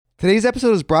Today's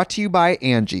episode is brought to you by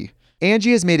Angie.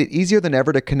 Angie has made it easier than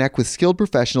ever to connect with skilled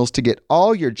professionals to get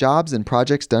all your jobs and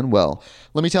projects done well.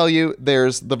 Let me tell you,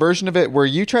 there's the version of it where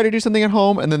you try to do something at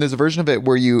home, and then there's a version of it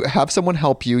where you have someone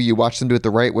help you, you watch them do it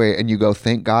the right way, and you go,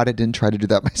 thank God I didn't try to do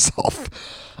that myself.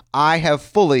 I have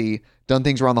fully done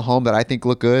things around the home that I think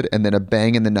look good, and then a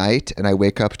bang in the night, and I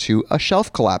wake up to a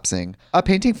shelf collapsing, a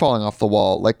painting falling off the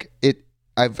wall.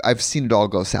 I've seen it all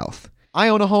go south. I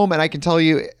own a home, and I can tell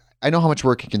you, I know how much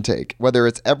work it can take. Whether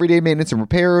it's everyday maintenance and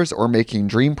repairs or making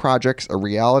dream projects a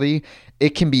reality,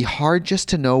 it can be hard just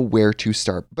to know where to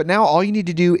start. But now all you need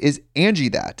to do is Angie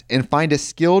that and find a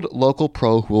skilled local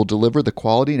pro who will deliver the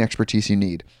quality and expertise you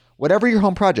need. Whatever your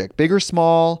home project, big or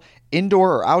small,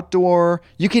 indoor or outdoor,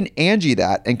 you can Angie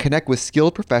that and connect with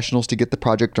skilled professionals to get the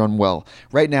project done well.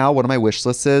 Right now, one of my wish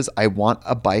lists is I want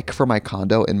a bike for my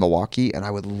condo in Milwaukee, and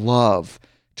I would love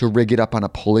to rig it up on a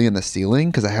pulley in the ceiling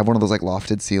because I have one of those like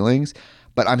lofted ceilings,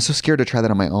 but I'm so scared to try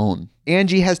that on my own.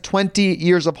 Angie has 20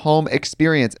 years of home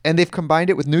experience, and they've combined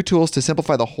it with new tools to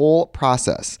simplify the whole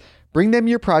process. Bring them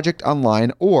your project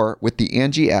online or with the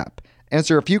Angie app.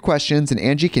 Answer a few questions and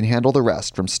Angie can handle the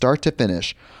rest from start to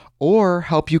finish, or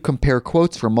help you compare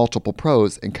quotes from multiple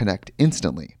pros and connect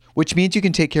instantly, which means you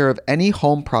can take care of any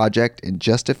home project in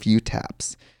just a few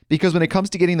taps. Because when it comes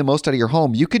to getting the most out of your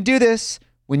home, you can do this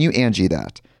when you Angie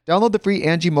that. Download the free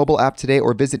Angie mobile app today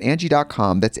or visit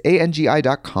Angie.com. That's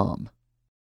ANGI.com.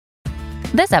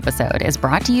 This episode is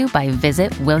brought to you by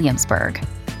Visit Williamsburg.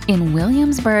 In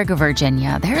Williamsburg,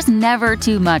 Virginia, there's never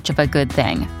too much of a good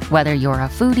thing. Whether you're a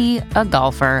foodie, a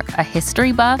golfer, a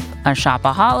history buff, a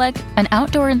shopaholic, an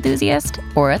outdoor enthusiast,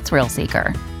 or a thrill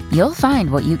seeker, you'll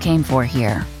find what you came for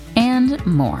here and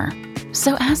more.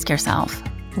 So ask yourself,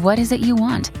 what is it you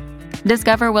want?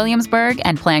 Discover Williamsburg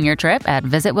and plan your trip at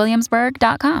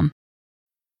visitwilliamsburg.com.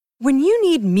 When you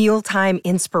need mealtime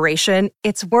inspiration,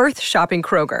 it's worth shopping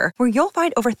Kroger, where you'll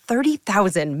find over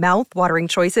 30,000 mouth-watering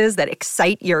choices that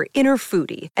excite your inner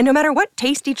foodie. And no matter what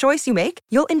tasty choice you make,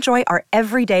 you'll enjoy our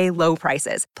everyday low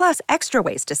prices, plus extra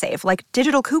ways to save, like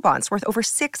digital coupons worth over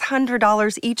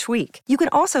 $600 each week. You can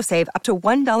also save up to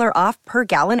 $1 off per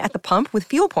gallon at the pump with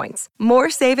fuel points.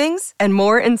 More savings and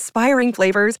more inspiring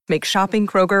flavors make shopping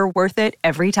Kroger worth it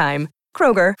every time.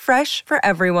 Kroger, fresh for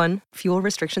everyone. Fuel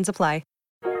restrictions apply.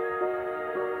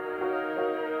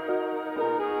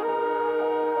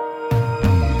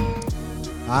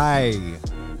 Hi,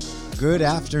 good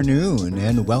afternoon,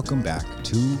 and welcome back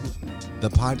to the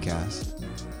podcast,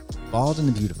 Bald and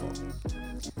the Beautiful.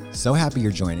 So happy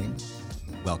you're joining.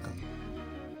 Welcome,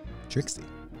 Trixie.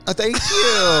 Thank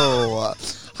you.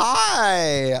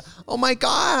 Hi. Oh my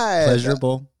God.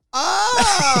 Pleasurable.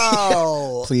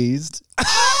 Oh. Pleased.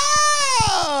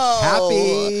 Oh.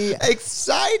 Happy.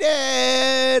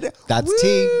 Excited. That's Woo.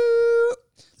 tea.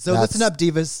 So listen up,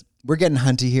 divas. We're getting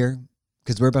hunty here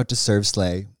because we're about to serve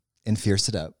slay and fierce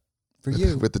it up for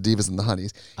you. With the divas and the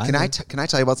honeys. Can I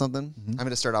tell you about something? Mm-hmm. I'm going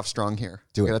to start off strong here.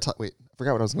 Do it. Wait, I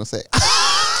forgot what I was going to say.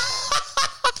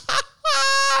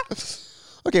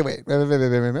 Okay, wait. Blah, blah,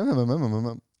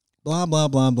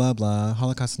 blah, blah, blah.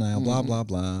 Holocaust denial, blah, blah,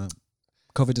 blah.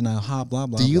 COVID denial, blah, blah,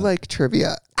 blah. Do you blah. like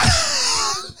trivia?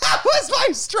 That was my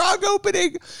strong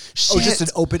opening. Shit. Oh, just an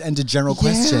open-ended general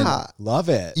question. Love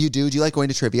it. You do? Do you like going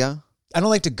to trivia? I don't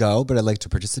like to go, but I like to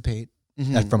participate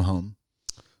from home.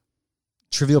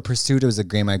 Trivial Pursuit was a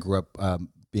game I grew up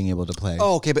being able to play.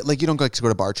 Oh, okay, but like you don't like to go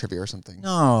to bar trivia or something.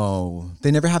 No, they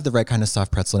never have the right kind of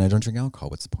soft pretzel, and I don't drink alcohol.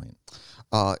 What's the point?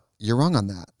 You're wrong on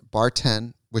that. Bar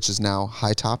 10, which is now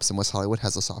High Tops in West Hollywood,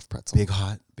 has a soft pretzel. Big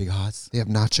hots. They have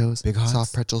nachos, big hots,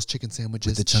 soft pretzels, chicken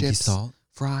sandwiches, with the chunky chips, salt,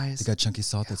 fries. They got chunky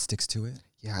salt that sticks to it.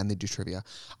 Yeah, and they do trivia.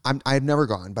 I've never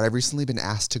gone, but I've recently been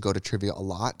asked to go to trivia a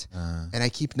lot, and I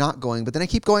keep not going. But then I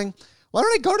keep going. Why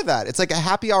don't I go to that? It's like a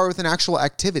happy hour with an actual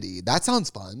activity. That sounds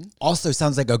fun. Also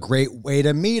sounds like a great way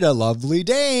to meet a lovely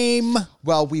dame.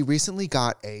 Well, we recently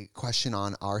got a question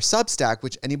on our Substack,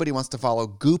 which anybody wants to follow,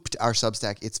 Gooped our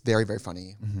Substack. It's very, very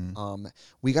funny. Mm-hmm.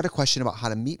 We got a question about how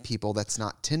to meet people that's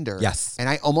not Tinder. Yes. And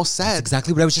I almost said... That's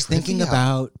exactly what I was just thinking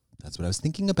about. That's what I was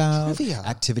thinking about. Trivia.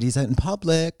 Activities out in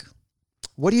public.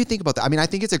 What do you think about that? I mean, I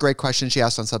think it's a great question she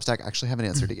asked on Substack. I actually haven't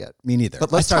answered it yet. Me neither.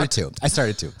 But I started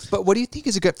to. But what do you think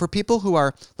is a good for people who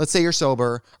are, let's say you're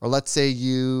sober, or let's say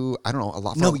you, I don't know, a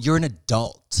lot. No, you're an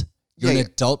adult. You're an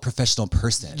adult professional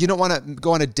person. You don't want to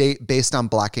go on a date based on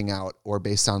blacking out or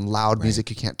based on loud music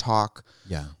you can't talk.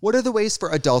 Yeah. What are the ways for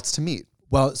adults to meet?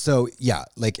 Well, so yeah,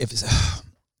 like if it's,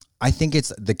 I think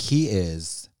it's the key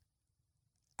is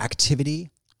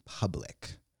activity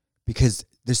public, because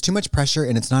there's too much pressure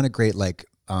and it's not a great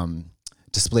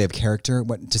display of character,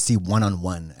 to see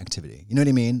one-on-one activity. You know what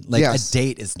I mean? Like Yes. a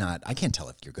date is not, I can't tell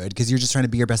if you're good because you're just trying to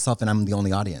be your best self and I'm the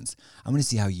only audience. I want to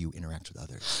see how you interact with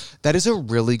others. That is a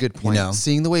really good point. You know?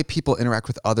 Seeing the way people interact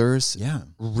with others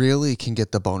really can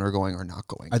get the boner going or not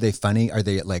going. Are they funny? Are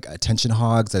they like attention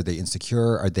hogs? Are they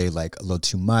insecure? Are they like a little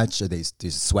too much? Do they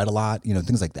sweat a lot? You know,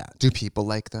 things like that. Do people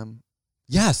like them?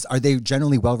 Yes. Are they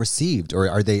generally well received, or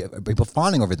are people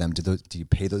fawning over them? Do you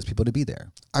pay those people to be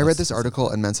there? I read this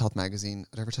article in Men's Health magazine.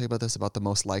 Did I ever tell you about this? About the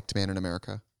most liked man in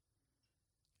America?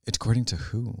 According to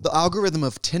who? The algorithm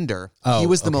of Tinder. Oh, he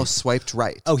was the okay. most swiped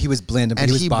right. Oh, he was bland, and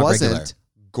he was Bob wasn't regular.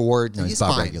 gorgeous. No, he's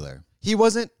Bob regular. He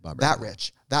wasn't Bob that regular.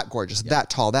 rich, that gorgeous, that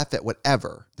tall, that fit,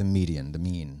 whatever. The median, the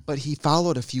mean. But he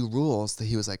followed a few rules that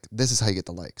he was like, this is how you get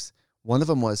the likes. One of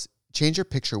them was change your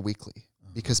picture weekly.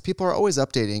 Because people are always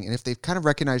updating, and if they kind of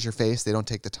recognize your face, they don't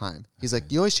take the time. He's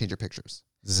like, you always change your pictures.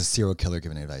 This is a serial killer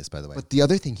giving advice, by the way. But the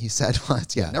other thing he said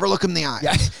was, never look him in the eye.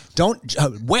 Yeah, don't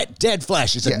wet dead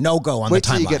flesh is a no-go on Wait the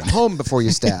timeline. till you get home before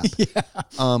you stab.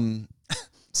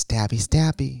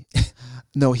 Stabby.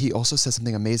 No, he also says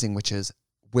something amazing, which is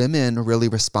women really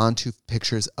respond to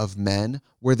pictures of men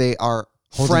where they are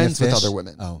Holding friends a with fish? other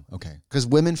women. Oh, okay. Because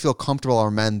women feel comfortable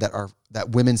around men that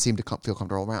women seem to feel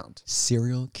comfortable around.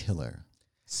 Serial killer.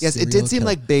 Yes, it Serial did seem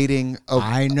killer. like baiting.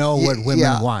 I know what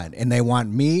women want, and they want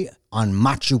me on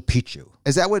Machu Picchu.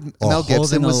 Is that what Or Mel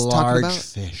Gibson holding was a talking large about?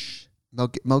 fish.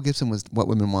 Mel Gibson was what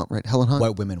women want, right? Helen Hunt?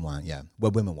 What women want, yeah.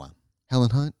 What women want. Helen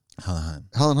Hunt? Helen Hunt.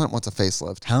 Helen Hunt wants a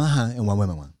facelift. Helen Hunt and what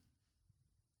women want.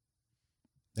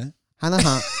 Yeah? Helen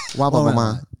Hunt. Wah, wah, wah,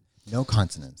 wah. No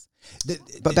consonants.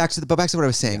 But back to what I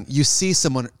was saying. You see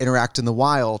someone interact in the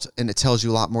wild, and it tells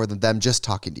you a lot more than them just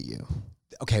talking to you.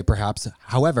 Okay, perhaps.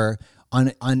 However,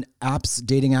 on apps,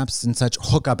 dating apps and such,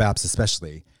 hookup apps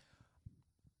especially,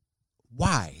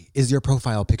 why is your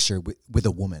profile picture with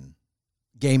a woman?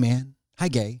 Gay man? Hi,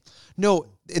 gay. No,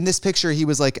 in this picture, he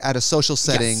was like at a social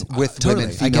setting Yes, with totally.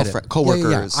 women, I get female it.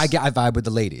 coworkers. Yeah. I vibe with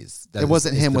the ladies. It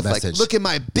wasn't him with like, look at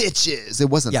my bitches. It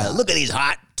wasn't that. Look at these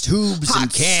hot tubes Hot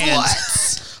and cans.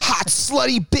 sluts. Hot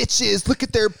slutty bitches. Look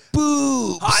at their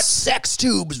boobs. Hot sex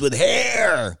tubes with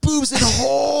hair. Boobs and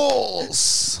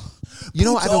holes. You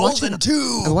know, I've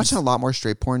been watching a lot more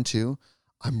straight porn too.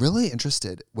 I'm really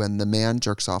interested when the man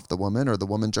jerks off the woman, or the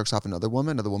woman jerks off another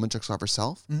woman, or the woman jerks off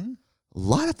herself. Mm-hmm.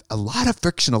 A lot of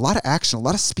friction, a lot of action, a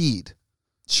lot of speed.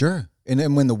 Sure. And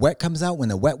then when the wet comes out, when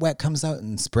the wet comes out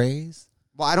and sprays.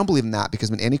 Well, I don't believe in that,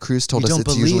 because when Annie Cruz told us don't it's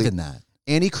believe usually in that.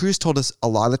 Annie Cruz told us a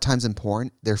lot of the times in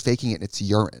porn, they're faking it and it's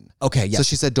urine. Okay, yeah. So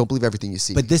she said, don't believe everything you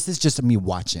see. But this is just me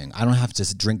watching. I don't have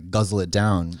to guzzle it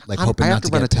down, like hoping I have not to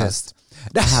to run get a pissed.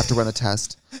 test. I have to run a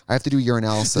test. I have to do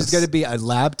urinalysis. There's going to be a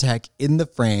lab tech in the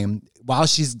frame while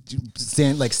she's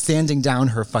sanding down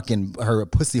her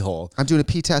pussy hole. I'm doing a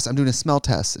pee test. I'm doing a smell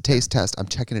test, a taste test. I'm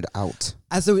checking it out.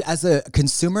 As a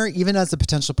consumer, even as a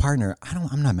potential partner,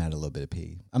 I'm not mad at a little bit of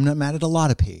pee. I'm not mad at a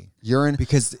lot of pee. Urine,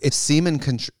 because it's semen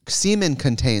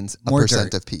contains a more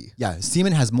percent dirt. of pee. Yeah,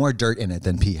 semen has more dirt in it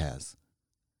than pee has.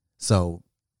 So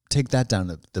take that down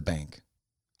to the bank.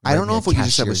 I don't know if what you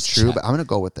just said was Cashier's true, check. but I'm going to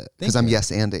go with it because I'm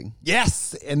yes-anding.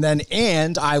 Yes,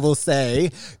 and I will say,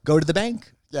 go to the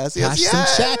bank. Yes, Cash some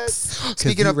checks.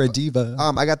 Speaking of a diva,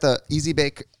 I got the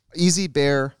Easy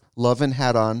Bear Lovin'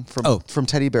 hat on from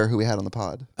Teddy Bear, who we had on the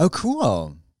pod. Oh,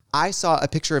 cool. I saw a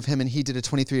picture of him, and he did a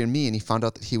 23andMe, and he found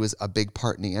out that he was a big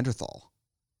part Neanderthal.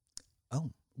 Oh,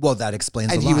 well, that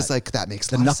explains. And a lot. He was like, "That makes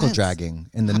the a lot of knuckle sense. dragging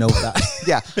and the no."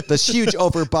 Yeah, the huge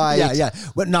overbite. Yeah.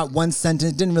 But not one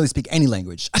sentence. Didn't really speak any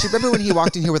language. Do you remember when he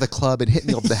walked in here with a club and hit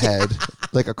me over the head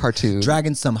like a cartoon?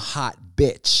 Dragging some hot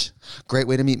bitch. Great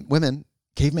way to meet women.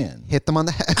 Caveman. Hit them on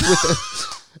the head with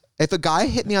a... If a guy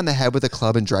hit me on the head with a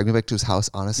club and dragged me back to his house,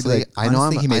 honestly, like, I know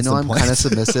I'm points. kind of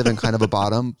submissive and kind of a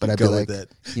bottom, but I'd be like,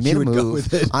 he made a move.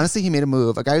 Honestly, he made a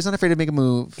move. A guy who's not afraid to make a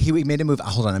move. He made a move.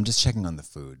 Hold on, I'm just checking on the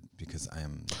food because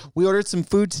We ordered some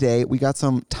food today. We got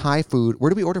some Thai food. Where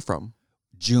did we order from?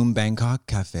 June Bangkok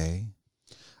Cafe.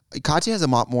 Katya has a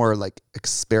lot more like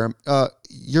experiment.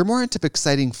 You're more into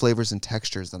exciting flavors and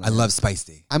textures than I am. love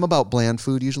spicy. I'm about bland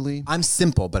food usually. I'm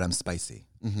simple, but I'm spicy.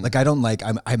 Mm-hmm. Like I don't like.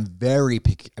 I'm very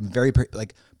picky. I'm very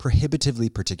prohibitively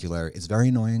particular. It's very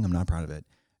annoying. I'm not proud of it.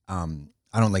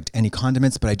 I don't like any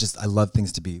condiments, but I love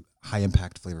things to be high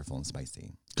impact, flavorful, and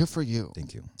spicy. Good for you.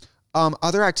 Thank you.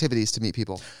 Other activities to meet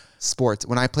people. Sports.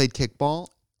 When I played kickball,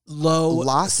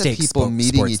 lots of stakes people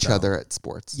meeting sports, each though. other at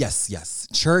sports. Yes.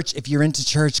 Church. If you're into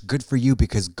church, good for you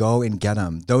because go and get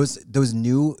them. Those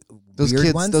new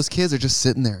weird ones. Those kids are just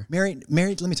sitting there. Married.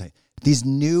 Let me tell you, these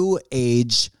new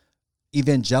age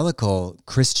evangelical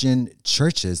Christian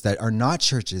churches that are not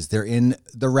churches. They're in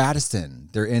the Radisson.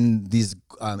 They're in these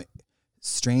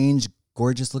strange,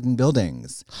 gorgeous looking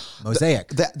buildings. Mosaic.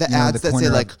 The ads that say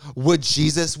like, would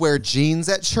Jesus wear jeans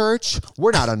at church?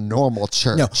 We're not a normal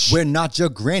church. No, we're not your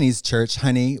granny's church,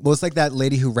 honey. Well, it's like that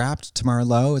lady who rapped Tamara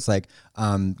Lowe. It's like,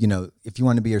 if you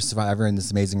want to be a survivor in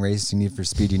this amazing race, you need for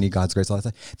speed, you need God's grace, all that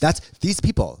stuff. That's these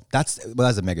people. That's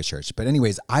a mega church. But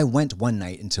anyways, I went one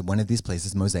night into one of these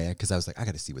places, Mosaic, because I was like, I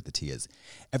got to see what the tea is.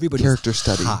 Everybody Character was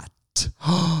study. Hot.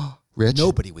 Rich?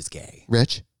 Nobody was gay.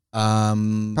 Rich?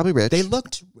 Probably rich. They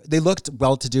looked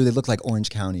well-to-do. They looked like Orange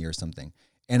County or something.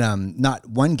 And not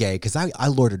one gay, because I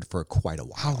lorded for quite a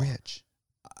while. How rich?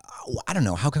 I don't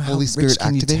know. How Holy Spirit rich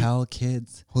can activate? you tell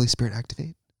kids? Holy Spirit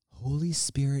activate? Holy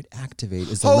Spirit activate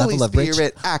is the Holy level of rich.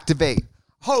 Spirit activate.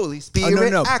 Holy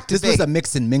Spirit no. activate. This was a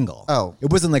mix and mingle. Oh.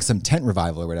 It wasn't like some tent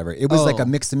revival or whatever. It was like a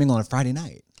mix and mingle on a Friday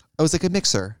night. It was like a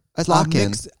mixer. A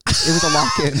lock-in. It was a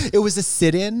lock-in. It was a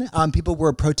sit-in. People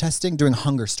were protesting during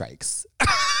hunger strikes.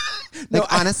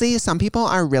 Honestly, some people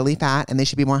are really fat and they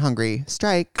should be more hungry.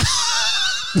 Strike.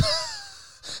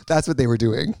 That's what they were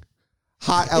doing.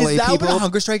 Hot LA is that people. what a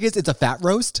hunger strike is? It's a fat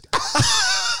roast?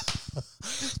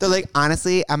 They're like,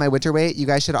 honestly, at my winter weight, you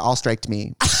guys should have all striked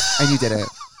me. And you did it.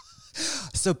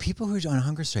 So people who are on a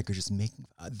hunger strike are just making...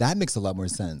 that makes a lot more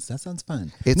sense. That sounds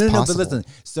fun. It's no, possible. but listen.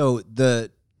 So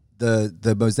the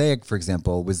Mosaic, for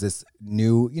example, was this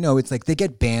new... it's like they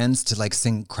get bands to like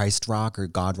sing Christ rock or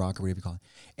God rock or whatever you call it.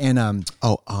 And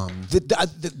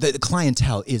the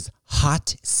clientele is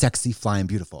hot, sexy, flying,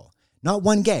 beautiful. Not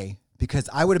one gay, because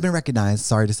I would have been recognized.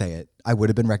 Sorry to say it. I would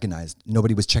have been recognized.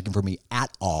 Nobody was checking for me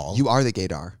at all. You are the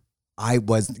gaydar. I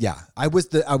was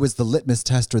the litmus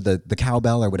test or the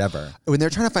cowbell or whatever. When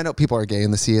they're trying to find out people are gay in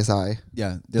the CSI.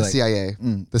 Yeah. The CIA.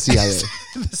 The CIA.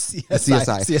 the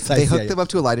CSI. They hook them up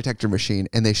to a lie detector machine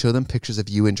and they show them pictures of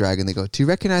you in drag and they go, do you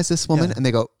recognize this woman? Yeah. And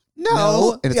they go,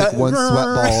 no. And it's like one sweat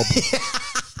bulb.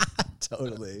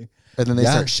 Totally. And then they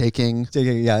start shaking.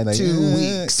 Yeah. Like, 2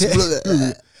 weeks.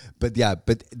 But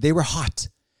they were hot.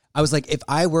 I was like, if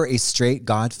I were a straight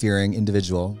God-fearing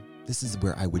individual, this is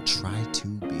where I would try to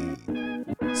be.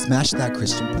 Smash that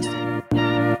Christian pussy.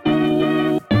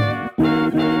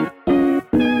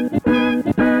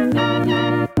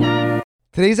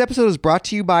 Today's episode is brought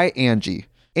to you by Angie.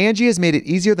 Angie has made it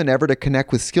easier than ever to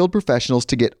connect with skilled professionals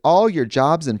to get all your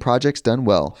jobs and projects done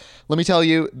well. Let me tell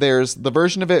you, there's the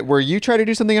version of it where you try to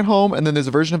do something at home, and then there's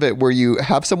a version of it where you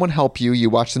have someone help you, you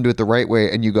watch them do it the right way,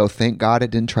 and you go, thank God I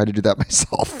didn't try to do that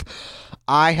myself.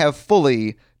 I have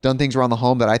fully done things around the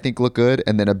home that I think look good,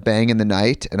 and then a bang in the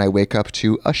night, and I wake up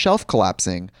to a shelf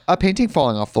collapsing, a painting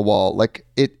falling off the wall.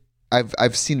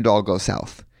 I've seen it all go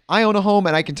south. I own a home,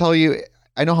 and I can tell you,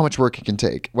 I know how much work it can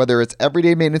take. Whether it's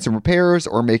everyday maintenance and repairs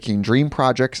or making dream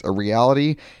projects a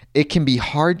reality, it can be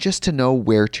hard just to know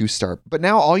where to start. But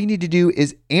now all you need to do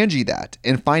is Angie that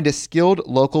and find a skilled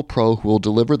local pro who will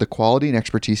deliver the quality and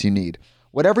expertise you need.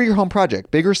 Whatever your home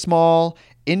project, big or small,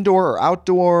 indoor or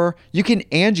outdoor, you can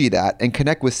Angie that and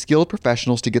connect with skilled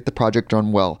professionals to get the project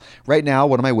done well. Right now,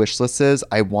 one of my wish lists is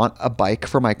I want a bike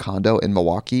for my condo in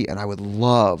Milwaukee, and I would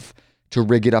love to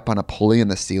rig it up on a pulley in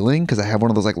the ceiling because I have one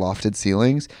of those like lofted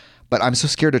ceilings, but I'm so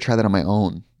scared to try that on my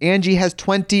own. Angie has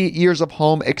 20 years of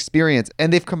home experience,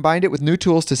 and they've combined it with new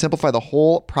tools to simplify the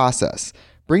whole process.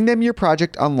 Bring them your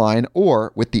project online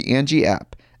or with the Angie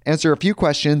app. Answer a few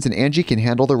questions and Angie can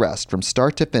handle the rest from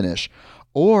start to finish,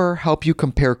 or help you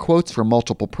compare quotes from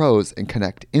multiple pros and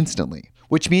connect instantly,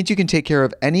 which means you can take care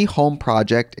of any home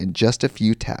project in just a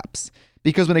few taps.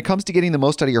 Because when it comes to getting the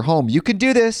most out of your home, you can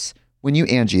do this when you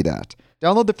Angie that.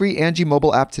 Download the free Angie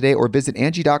mobile app today or visit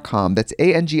Angie.com. That's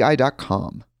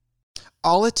ANGI.com.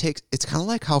 All it takes, it's kind of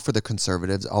like how for the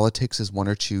conservatives, all it takes is one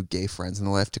or two gay friends in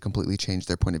their life to completely change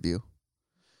their point of view.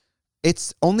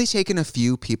 It's only taken a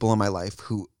few people in my life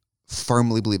who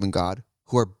firmly believe in God,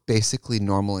 who are basically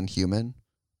normal and human,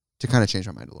 to kind of change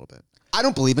my mind a little bit. I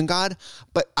don't believe in God,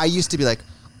 but I used to be like,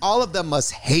 all of them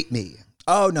must hate me.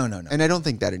 Oh, no. And I don't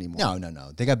think that anymore.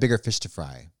 No. They got bigger fish to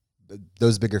fry.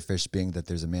 Those bigger fish being that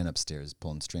there's a man upstairs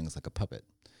pulling strings like a puppet.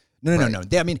 No.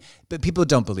 But people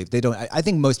don't believe. They don't. I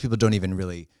think most people don't even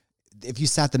really. If you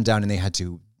sat them down and they had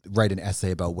to write an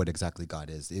essay about what exactly God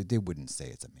is, they wouldn't say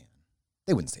it's a man.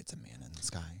 They wouldn't say it's a man in the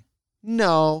sky.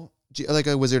 No, like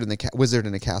a wizard in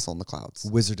a castle in the clouds.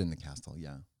 Wizard in the castle.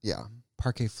 Yeah.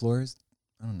 Parquet floors.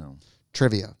 I don't know.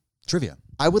 Trivia.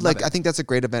 I would like. I think that's a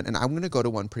great event, and I'm going to go to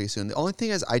one pretty soon. The only thing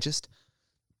is, I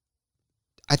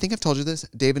think I've told you this.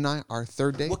 Dave and I, our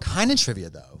third date. What kind of trivia,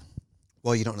 though?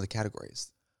 Well, you don't know the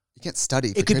categories. You can't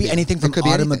study. It could be anything from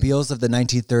automobiles of the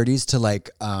 1930s to like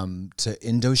to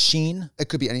Indochine. It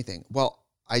could be anything. Well,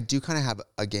 I do kind of have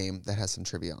a game that has some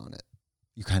trivia on it.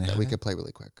 You kind of we could play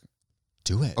really quick.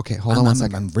 Do it. Okay, hold on one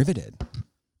second. I'm riveted.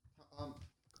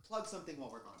 Plug something while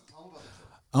we're gone. Tell them about the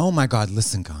Oh my God,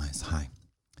 listen guys, hi.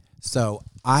 So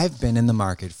I've been in the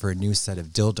market for a new set of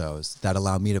dildos that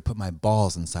allow me to put my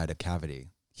balls inside a cavity,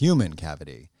 human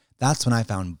cavity. That's when I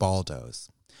found Baldos.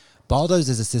 Baldos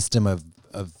is a system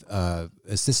a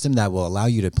system that will allow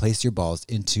you to place your balls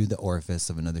into the orifice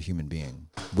of another human being,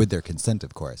 with their consent,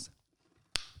 of course.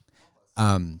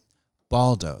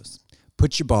 Baldos.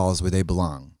 Put your balls where they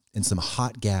belong, in some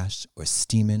hot gas or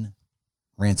steaming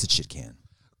rancid shit can.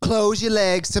 Close your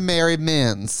legs to married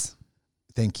men's.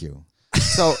 Thank you.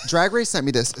 So Drag Race sent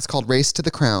me this. It's called Race to the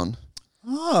Crown.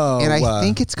 Oh. And I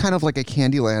think it's kind of like a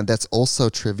Candyland that's also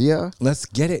trivia. Let's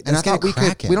get it. And I thought we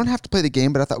don't have to play the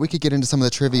game, but I thought we could get into some of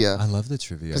the trivia. I love the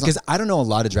trivia. Because I don't know a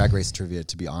lot of Drag Race trivia,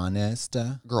 to be honest.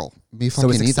 Girl, me fucking so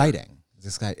it's either. exciting.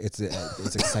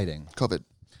 It's exciting. COVID.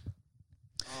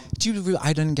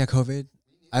 I didn't get COVID.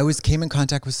 I came in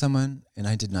contact with someone and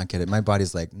I did not get it. My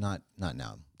body's like, not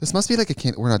now. This must be like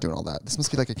we're not doing all that. This must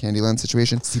be like a Candyland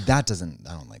situation. See, I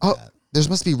don't like that. There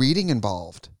must be reading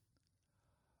involved.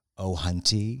 Oh,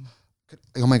 hunty.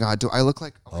 Oh my God, do I look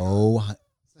like... No,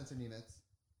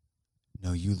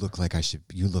 you look like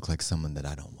someone that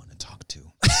I don't want to talk to.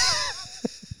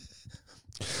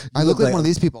 I look like one of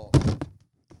these people.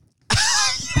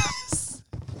 Yes.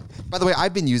 By the way,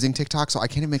 I've been using TikTok, so I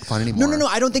can't even make fun anymore. No.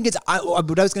 I don't think it's...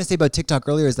 what I was going to say about TikTok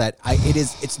earlier is that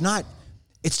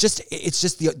it's just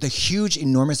the huge,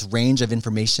 enormous range of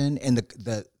information, and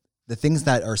the things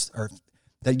that are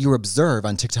that you observe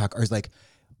on TikTok are like,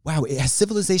 wow, has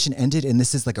civilization ended and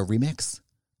this is like a remix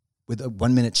with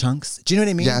 1 minute chunks? Do you know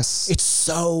what I mean? Yes. It's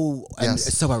so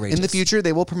outrageous. In the future,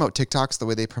 they will promote TikToks the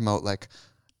way they promote, like,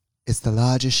 it's the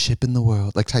largest ship in the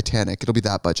world, like Titanic. It'll be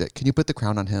that budget. Can you put the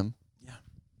crown on him? Yeah.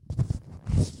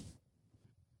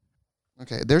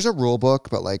 Okay, there's a rule book,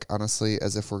 but like, honestly,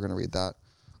 as if we're going to read that.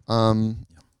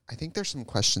 I think there's some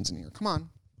questions in here. Come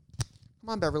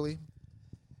on, Beverly.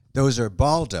 Those are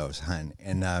Baldos, hun,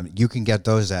 and you can get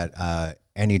those at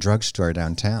any drugstore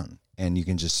downtown, and you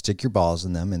can just stick your balls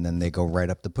in them, and then they go right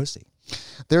up the pussy.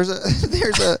 There's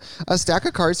a stack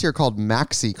of cards here called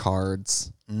Maxi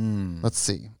cards. Let's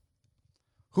see.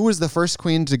 Who was the first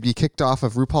queen to be kicked off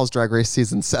of RuPaul's Drag Race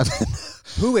season 7?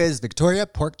 Who is Victoria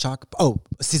Porkchop? Oh,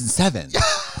 season 7.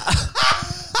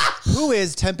 Who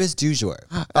is Tempest du jour?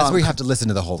 That's where you have to listen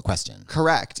to the whole question.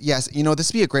 Correct. Yes. You know, this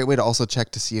would be a great way to also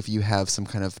check to see if you have some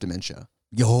kind of dementia.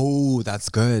 Yo, that's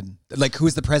good. Like,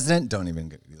 who's the president? Don't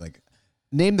even, like...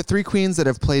 Name the 3 queens that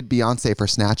have played Beyonce for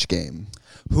Snatch Game.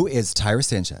 Who is Tyra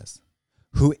Sanchez?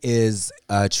 Who is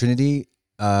Trinity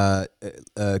K.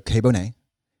 Bonet?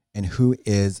 And who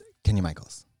is Kenya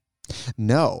Michaels?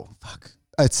 No. Fuck.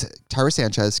 It's Tyra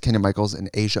Sanchez, Kenya Michaels, and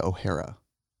Asia O'Hara.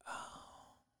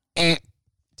 Damn.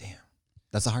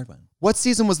 That's a hard one. What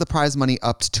season was the prize money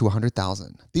upped to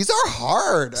 $100,000? These are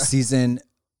hard. Season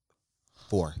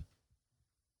 4.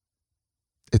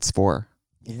 It's 4.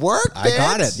 Work, I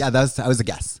got it. Yeah, that was a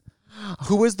guess.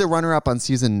 Who was the runner-up on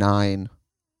season 9?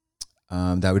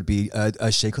 That would be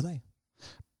Shea Coulee.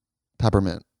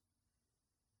 Peppermint.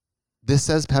 This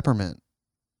says Peppermint.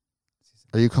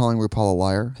 Are you calling RuPaul a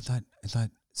liar? I thought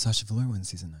Sasha Velour won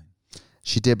season 9.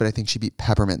 She did, but I think she beat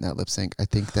Peppermint in that lip sync. I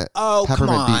think that Peppermint come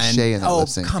on. Beat Shea in that lip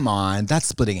sync. Oh, come on. That's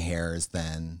splitting hairs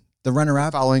then. The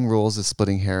runner-up? Following rules is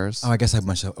splitting hairs. Oh, I guess I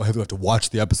have to watch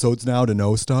the episodes now to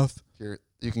know stuff.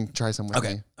 You can try some with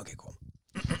me. Okay, cool.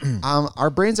 Our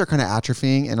brains are kind of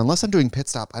atrophying, and unless I'm doing pit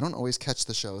stop, I don't always catch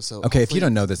the show. So okay, if you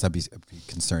don't know this, I'd be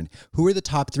concerned. Who are the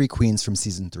top 3 queens from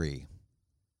season 3?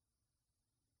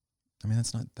 I mean,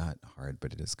 that's not that hard,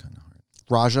 but it is kind of hard.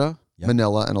 Raja,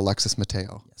 Manila, and Alexis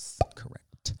Mateo. Yes,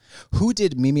 correct. Who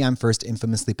did Mimi I'm First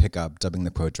infamously pick up, dubbing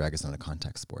the pro drag is not a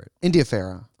contact sport? India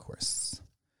Farah. Of course.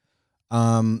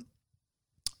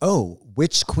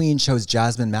 Which queen chose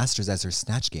Jasmine Masters as her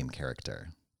Snatch Game character?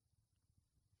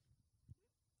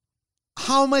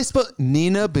 How am I supposed...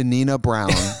 Nina Benina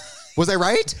Brown. Was I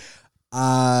right?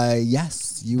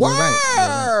 Yes, you were right.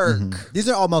 Mm-hmm. These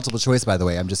are all multiple choice, by the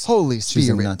way. I'm just Holy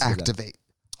Spirit, activate.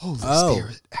 Holy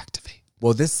Spirit, activate.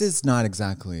 Well, this is not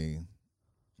exactly...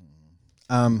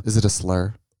 Is it a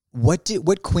slur?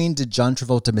 What queen did John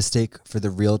Travolta mistake for the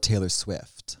real Taylor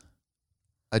Swift?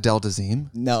 Adele Dazeem?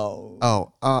 No.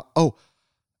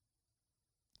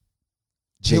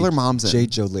 Taylor Momsen. J.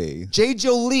 Jolie. J.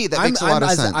 Jolie. That makes a lot of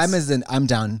sense. I'm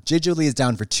down. J. Jolie is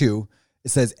down for 2.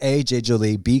 It says A. J.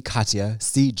 Jolie, B. Katya,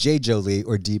 C. J. Jolie,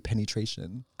 or D.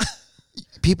 Penetration.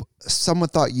 Someone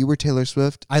thought you were Taylor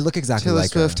Swift. I look exactly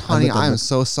like Taylor Swift, her. honey, I'm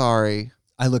so sorry.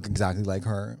 I look exactly like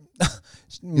her.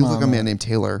 You look like a man named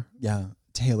Taylor. Yeah,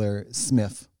 Taylor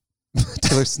Smith.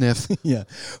 Taylor Sniff. Yeah.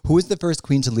 Who was the first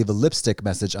queen to leave a lipstick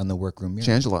message on the workroom mirror?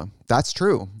 Shangela. That's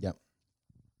true. Yep.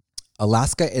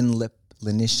 Alaska and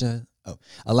Lanisha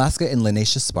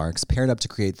Sparks paired up to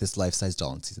create this life-size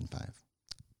doll in season 5.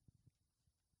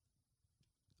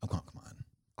 Oh, come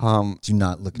on. Do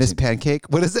not look at Miss me. Pancake.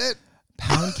 What is it?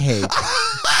 Pound cake.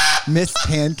 Miss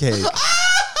Pancake.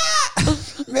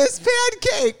 Miss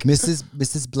Pancake.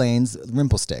 Mrs. Blaine's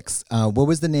Rimple Sticks. What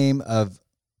was the name of...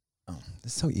 Oh,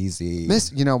 this is so easy.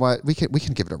 You know what? We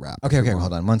can give it a wrap. Okay,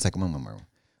 hold on. 1 second. One more.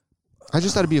 I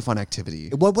just thought it'd be a fun activity.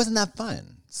 Well, wasn't that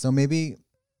fun? So maybe...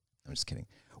 I'm just kidding.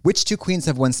 Which 2 queens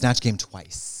have won Snatch Game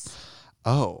twice?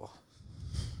 Oh.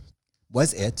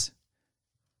 Was it...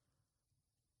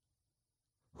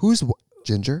 Who's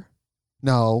Ginger?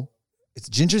 No. It's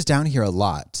Ginger's down here a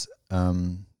lot.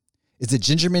 Is it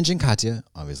Ginger Minge and Katya?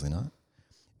 Obviously not.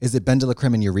 Is it Ben de la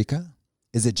Creme and Eureka?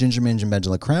 Is it Ginger Minge and Ben de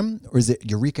la Creme? Or is it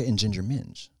Eureka and Ginger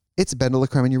Minge? It's Ben de la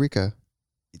Creme and Eureka.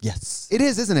 Yes. It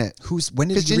is, isn't it? When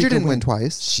did Because Ginger Eureka didn't win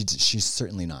twice. She's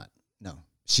certainly not. No.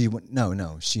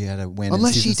 No. She had a win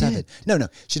Unless in season she 7. did. No.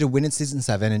 She had a win in season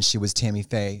 7 and she was Tammy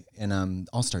Faye in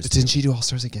All-Stars. But didn't she do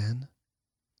All-Stars again?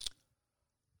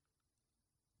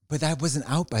 But that wasn't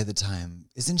out by the time.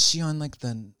 Isn't she on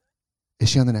Is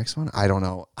she on the next one? I don't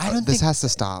know. This has to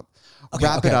stop. Okay,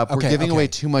 Wrap it up. We're giving away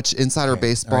too much insider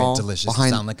baseball. All right, delicious. You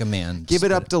sound like a man. Give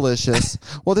it up, delicious.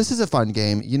 Well, this is a fun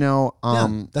game. You know,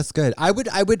 yeah, that's good. I would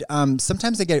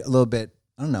sometimes I get a little bit,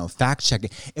 I don't know, fact checking.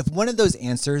 If one of those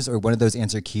answers or one of those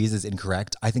answer keys is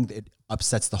incorrect, I think that it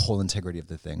upsets the whole integrity of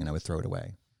the thing and I would throw it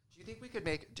away. Do you think we could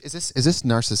make, is this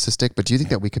narcissistic, but do you think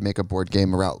that we could make a board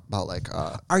game about like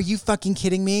Are you fucking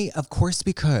kidding me? Of course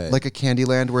we could. like a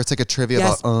Candyland where it's like a trivia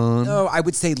Yes. about No, I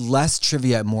would say less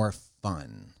trivia, more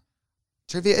fun.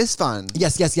 Trivia is fun.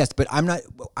 Yes, but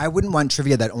I wouldn't want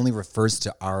trivia that only refers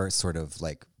to our sort of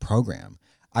like program.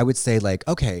 I would say like,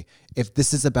 okay, if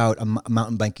this is about a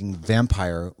mountain biking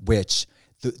vampire witch,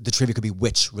 the trivia could be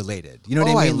witch related. You know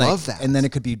what I mean? I love that. And then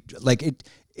it could be like,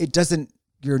 it doesn't,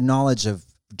 your knowledge of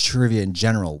trivia in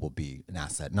general will be an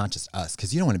asset, not just us,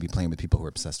 because you don't want to be playing with people who are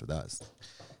obsessed with us.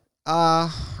 I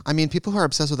mean, people who are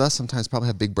obsessed with us sometimes probably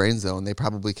have big brains though, and they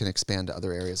probably can expand to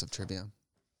other areas of trivia.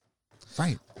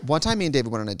 Right. One time me and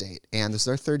David went on a date, and this is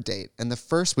our 3rd date, and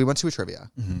we went to a trivia,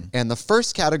 Mm-hmm. and the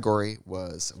first category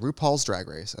was RuPaul's Drag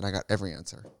Race, and I got every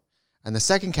answer. And the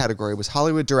second category was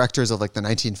Hollywood directors of like the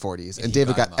 1940s, and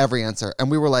David got every answer.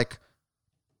 And we were like,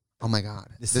 oh my God,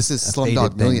 this is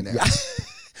Slumdog Millionaire. Yeah.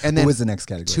 And then what was the next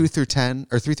category? 2 through 10,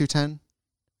 or 3 through 10,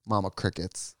 Mama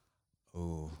Crickets.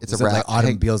 Oh, It's was a it wrap. like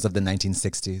automobiles of the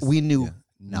 1960s? We knew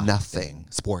Yeah. nothing.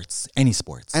 Sports, any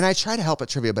sports. And I try to help at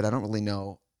trivia, but I don't really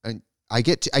know. And I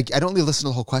don't really listen to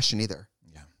the whole question either.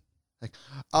 Yeah.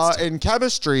 Like, in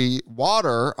chemistry,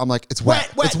 water, I'm like, it's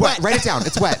wet. Wet, It's wet. Write it down.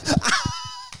 It's wet.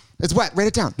 It's wet. Write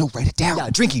it down. No, write it down. Yeah,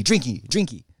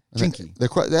 drinky.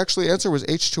 The actually answer was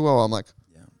H2O. I'm like,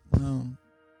 Yeah. Well,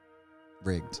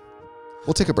 rigged.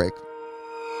 we'll take a break.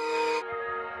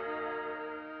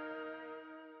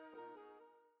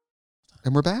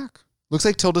 And we're back. Looks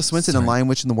like Tilda Swinton in Lion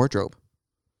Witch in the Wardrobe.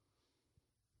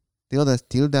 Tilda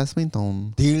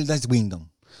Swinton. Tilda Swinton.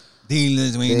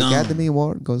 The Academy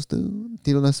Award goes to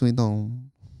Tilda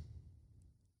Swinton.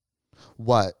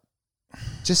 What?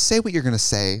 Just say what you're going to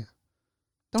say.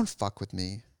 Don't fuck with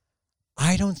me.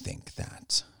 I don't think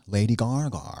that Lady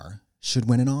Gaga should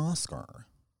win an Oscar.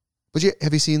 But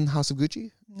have you seen House of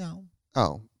Gucci? No.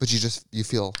 Oh, but you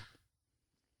feel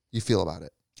about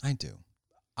it. I do.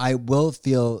 I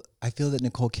feel that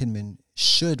Nicole Kidman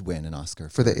should win an Oscar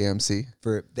For the AMC?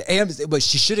 For the AMC, but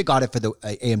she should have got it for the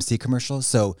AMC commercial.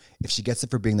 So if she gets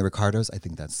it for being the Ricardos, I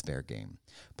think that's fair game.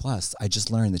 Plus, I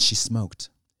just learned that she smoked.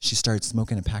 She started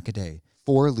smoking a pack a day.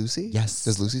 For Lucy? Yes.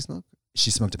 Does Lucy smoke?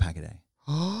 She smoked a pack a day.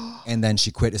 And then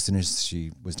she quit as soon as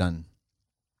she was done.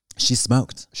 She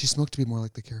smoked. She smoked to be more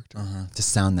like the character.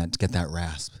 To get that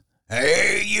rasp.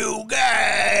 Hey, you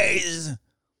guys!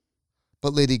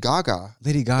 But Lady Gaga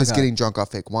is getting drunk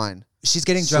off fake wine. She's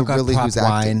getting drunk off prop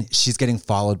wine. She's getting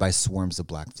followed by swarms of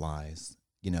black flies.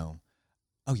 You know.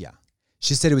 Oh yeah.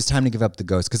 She said it was time to give up the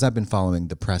ghost because I've been following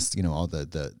the press. You know, all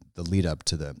the lead up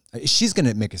to the. She's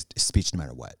gonna make a speech no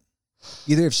matter what,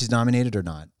 either if she's nominated or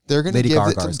not. They're gonna give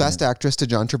the best actress to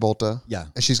John Travolta. Yeah,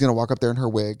 and she's gonna walk up there in her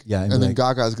wig. Yeah, and then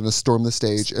Gaga is gonna storm the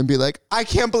stage and be like, "I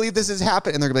can't believe this has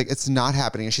happened." And they're gonna be like, "It's not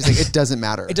happening." And she's like, "It doesn't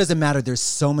matter. It doesn't matter. There's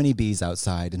so many bees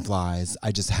outside and flies.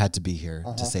 I just had to be here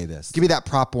to say this. Give me that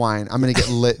prop wine. I'm gonna get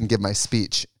lit and give my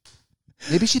speech."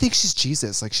 Maybe she thinks she's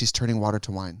Jesus, like she's turning water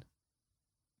to wine.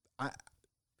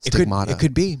 It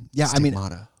could be. Yeah,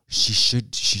 Stigmata. I mean, she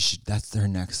should. That's their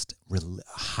next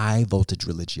high voltage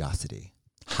religiosity.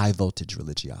 high voltage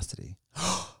religiosity.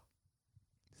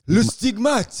 Le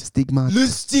stigmate. Stigmate. Le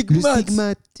stigmate. Le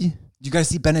stigmate. You got to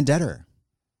see Benedetta.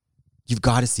 You've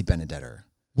got to see Benedetta.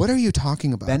 What are you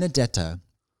talking about? Benedetta,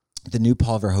 the new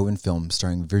Paul Verhoeven film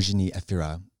starring Virginie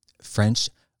Efira, French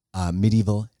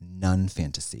medieval nun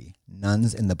fantasy.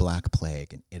 Nuns in the Black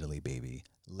Plague in Italy, baby.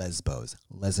 Lesbos,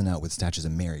 lesing out with statues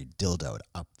of Mary, dildoed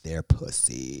up their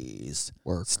pussies.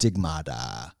 Work.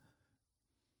 Stigmata.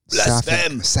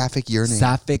 Sapphic yearning.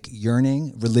 Sapphic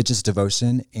yearning, religious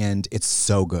devotion, and it's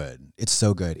so good. It's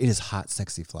so good. It is hot,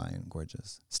 sexy, flying,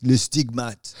 gorgeous. Le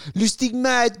stigmate. Le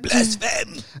stigmate.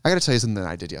 Blasphème. I got to tell you something that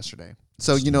I did yesterday.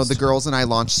 So, the girls and I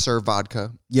launched Serve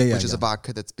Vodka, which is a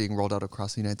vodka that's being rolled out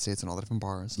across the United States and all the different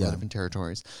bars, all the different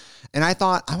territories. And I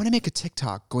thought, I want to make a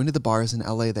TikTok going to the bars in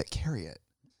LA that carry it.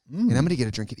 And I'm going to get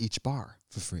a drink at each bar.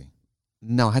 For free?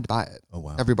 No, I had to buy it. Oh,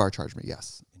 wow. Every bar charged me,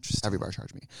 yes. Interesting. Every bar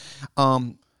charged me.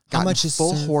 How much is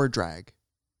full Serve? whore drag?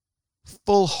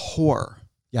 Full whore.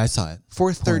 Yeah, I saw it.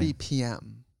 4:30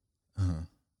 p.m. Uh-huh.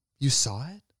 You saw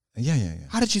it? Yeah.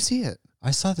 How did you see it?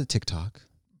 I saw the TikTok.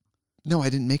 No, I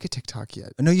didn't make a TikTok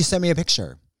yet. No, you sent me a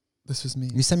picture. This was me.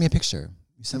 You sent me a picture.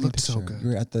 You sent me a looked so picture. good. You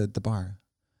were at the bar.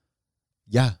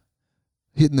 Yeah.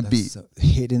 Hitting the beat.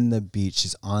 Hitting the beat.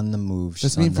 She's on the move.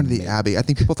 That's me in front of the Abbey. I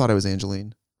think people thought I was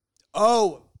Angeline.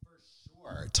 Oh,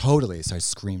 for sure. Totally. So I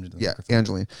screamed into the microphone.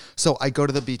 Angeline. So I go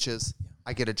to the beaches.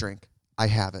 I get a drink. I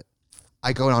have it.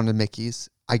 I go down to Mickey's.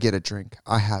 I get a drink.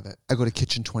 I have it. I go to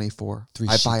Kitchen 24.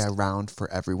 I buy a round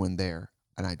for everyone there,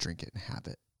 and I drink it and have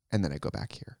it. And then I go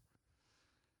back here.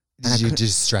 Did you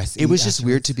just stress? It was just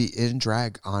weird to be in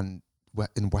drag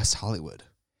in West Hollywood.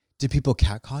 Did people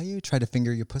catcall you? Try to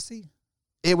finger your pussy?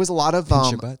 It was a lot of Pinch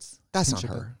your butts? That's Pinch not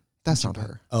your her. butt? That's Pinch not your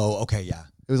her. butt? Oh, okay, yeah.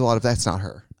 It was a lot of that's not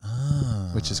her,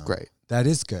 Ah, which is great. That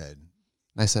is good.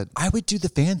 And I said, I would do the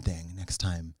fan thing next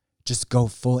time. Just go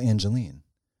full Angeline.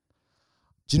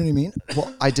 Do you know what I mean?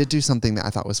 well, I did do something that I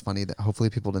thought was funny that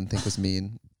hopefully people didn't think was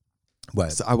mean.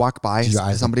 What? So I walked by, Did your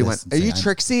eyes somebody like went, this "Are and you say,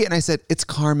 Trixie?" And I said, "It's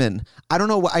Carmen." I don't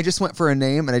know what. I just went for a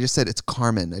name and I just said it's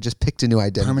Carmen. I just picked a new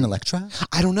identity. Carmen Electra?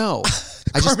 I don't know.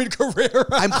 Carmen Carrera.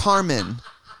 I'm Carmen.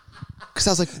 Because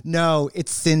I was like, No,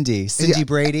 it's Cindy. Cindy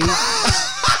Brady.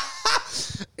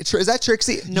 is that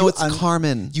Trixie? No, it's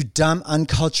Carmen. You dumb,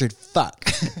 uncultured fuck.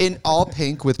 In all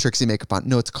pink with Trixie makeup on.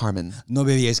 No, it's Carmen. No,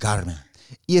 baby, es Carmen.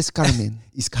 Yes, Carmen.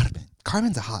 Es Carmen.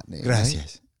 Carmen's a hot name. Gracias.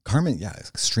 Right? Carmen, yeah, it's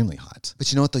extremely hot.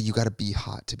 But you know what, though? You got to be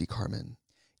hot to be Carmen.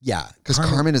 Yeah. Because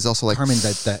Carmen is also like... Carmen,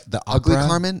 the ugly opera.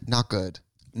 Carmen, not good.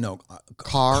 No.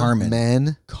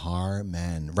 Carmen.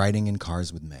 Carmen. Riding in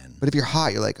cars with men. But if you're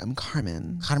hot, you're like, I'm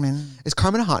Carmen. Carmen. Is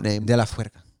Carmen a hot name? De la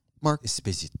Fuerca. Mark?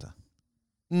 Espesita.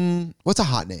 What's a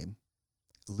hot name?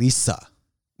 Lisa.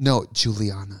 No,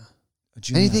 Juliana.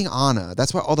 Anything Anna.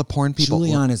 That's why all the porn people...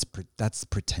 Juliana is... that's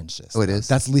pretentious. Oh, it is?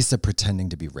 That's Lisa pretending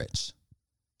to be rich.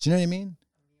 Do you know what I mean?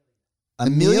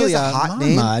 Amelia's a hot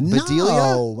name? Bedelia?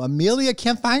 No, Amelia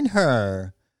can't find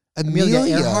her. Amelia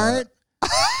Earhart?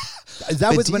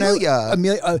 That was when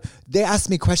Amelia. They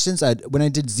asked me questions when I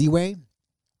did Z-Way.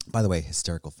 By the way,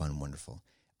 hysterical, fun, wonderful.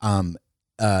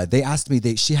 They asked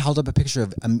me. She held up a picture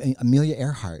of Amelia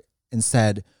Earhart and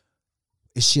said,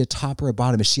 "Is she a top or a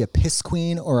bottom? Is she a piss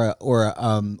queen or a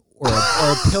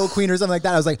pill queen or something like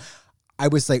that?" I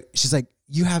was like, she's like,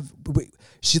 you have.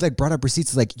 She like brought up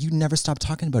receipts. Like, you never stopped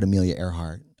talking about Amelia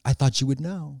Earhart. I thought you would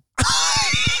know.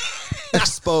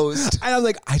 Exposed. And I was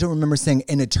like, I don't remember saying.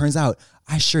 And it turns out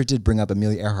I sure did bring up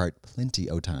Amelia Earhart plenty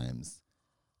of times.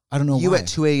 I don't know why. You at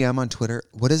 2 a.m. on Twitter.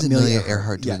 What is Amelia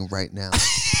Earhart doing right now?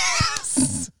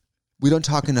 We don't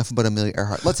talk enough about Amelia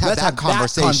Earhart. Let's have that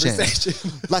conversation.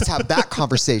 Let's have that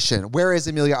conversation. Where is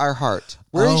Amelia Earhart?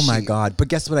 Where is she? My God. But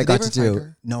guess what I got to do?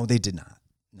 Her? No, they did not.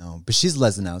 No, but she's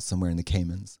lesing out somewhere in the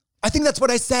Caymans. I think that's what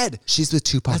I said. She's with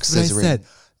Tupac. That's what I said.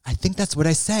 I think that's what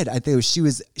I said. I think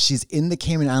she's in the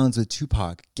Cayman Islands with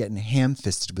Tupac, getting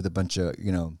ham-fisted with a bunch of,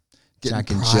 getting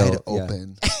Jack and pride Jill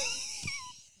open.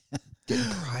 Getting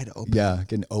pride open. Yeah,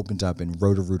 getting opened up and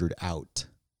roto-rooted out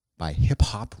by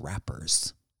hip-hop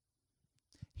rappers.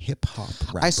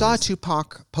 Hip-hop rappers. I saw a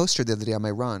Tupac poster the other day on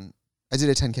my run. I did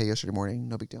a 10K yesterday morning.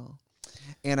 No big deal.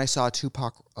 And I saw a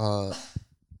Tupac...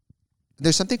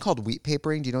 there's something called wheat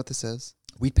papering. Do you know what this is?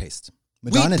 Wheat paste.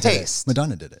 Madonna wheat did paste. it.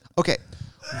 Madonna did it. Okay.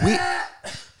 I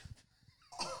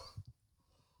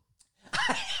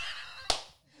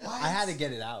had to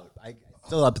get it out.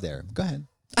 Still up there. Go ahead.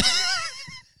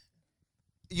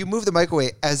 You move the mic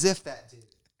away as if that did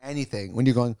anything when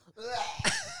you're going...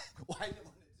 Why do you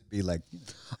want it to be like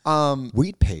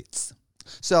wheat paste?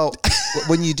 So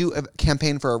when you do a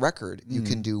campaign for a record, you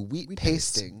can do wheat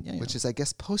pasting, which is, I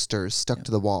guess, posters stuck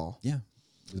to the wall. Yeah.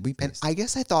 With wheat paste. And I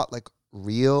guess I thought, like,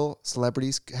 real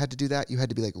celebrities had to do that. You had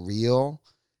to be like real.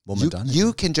 Well, Madonna.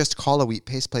 You can just call a wheat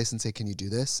paste place and say, "Can you do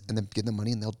this?" and then give them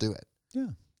money and they'll do it. Yeah.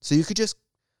 So you could just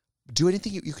do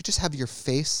anything. You could just have your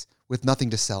face with nothing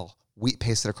to sell, wheat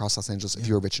pasted across Los Angeles if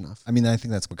you were rich enough. I mean, I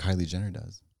think that's what Kylie Jenner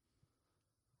does.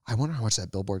 I wonder how much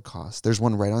that billboard costs. There's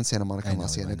one right on Santa Monica and La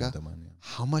Cienega. Yeah.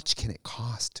 How much can it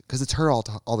cost? Because it's her all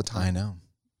the time. I know.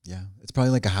 Yeah. It's probably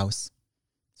like a house.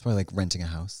 It's probably like renting a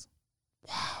house.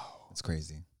 Wow. It's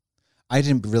crazy. I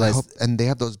didn't realize. And they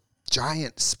have those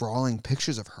giant sprawling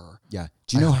pictures of her. Yeah.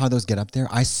 Do you know how those get up there?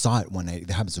 I saw it one night.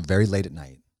 It happens very late at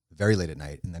night.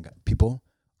 And then people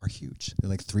are huge. They're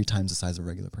like 3 times the size of a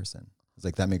regular person. It's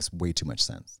like, that makes way too much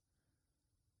sense.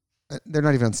 They're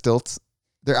not even on stilts.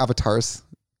 They're avatars.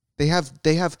 They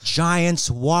have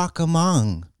giants walk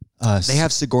among us. They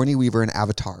have Sigourney Weaver and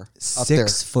Avatar.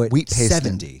 6 foot wheat pasted.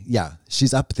 70. Yeah,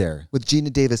 she's up there with Gina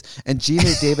Davis, and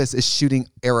Gina Davis is shooting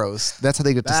arrows. That's how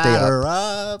they get to stay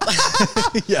up.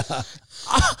 Yeah.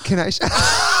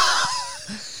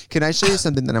 Can I show you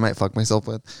something that I might fuck myself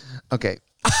with? Okay.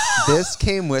 This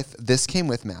came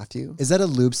with Matthew. Is that a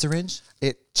lube syringe?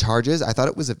 It charges. I thought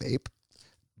it was a vape.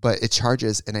 But it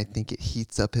charges, and I think it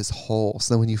heats up his hole.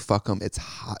 So when you fuck him, it's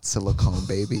hot silicone,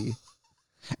 baby.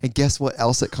 And guess what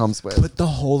else it comes with? Put the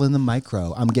hole in the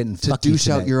micro. I'm getting to douche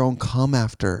out your own cum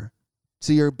after.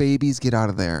 So your babies get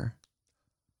out of there.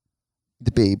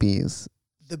 The babies.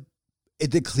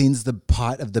 It cleans the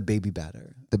pot of the baby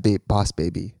batter. The boss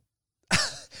baby.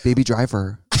 Baby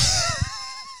driver.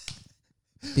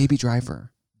 Baby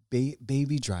driver.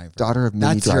 Baby driver. Daughter of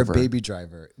mini driver. That's your baby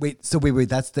driver. Wait.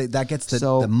 That gets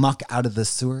the muck out of the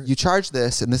sewer. You charge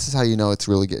this, and this is how you know it's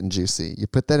really getting juicy. You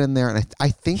put that in there, and I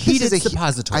think this is a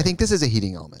suppository. I think this is a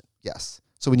heating element. Yes.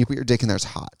 So when you put your dick in there, it's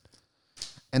hot.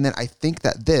 And then I think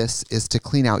that this is to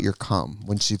clean out your cum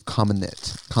once you've cum in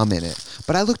it.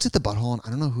 But I looked at the butthole, and I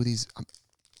don't know who these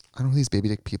baby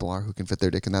dick people are who can fit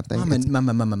their dick in that thing.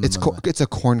 It's a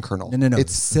corn kernel. No.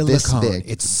 It's silicone. This big.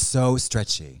 It's so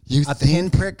stretchy. A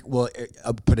pinprick will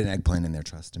put an eggplant in there.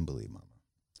 Trust and believe, mama.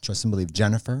 Trust and believe.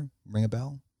 Jennifer, ring a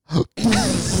bell.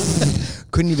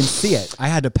 Couldn't even see it. I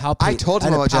had to palpate. I told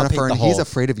him about Jennifer, and he's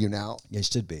afraid of you now. Yeah,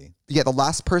 should be. Yeah, the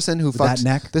last person who fucked that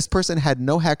neck. This person had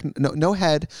no head,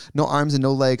 no arms, and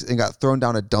no legs, and got thrown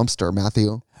down a dumpster.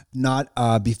 Matthew. Not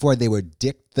before they were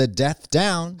dick the death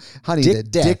down. Honey, the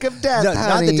dick of death. No,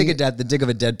 honey. not the dick of death, the dick of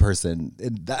a dead person.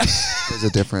 There's a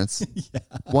difference. Yeah.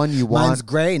 One you want. Mine's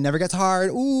gray, never gets hard.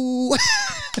 Ooh.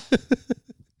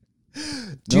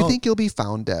 Do you think you'll be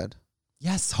found dead?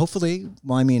 Yes, hopefully.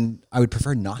 Well, I mean, I would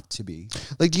prefer not to be.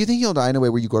 Like, do you think you'll die in a way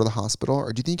where you go to the hospital?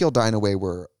 Or do you think you'll die in a way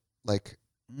where, like,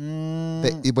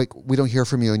 we don't hear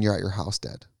from you and you're at your house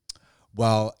dead?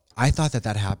 Well, I thought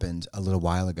that happened a little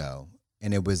while ago.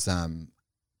 And it was.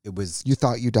 You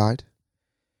thought you died?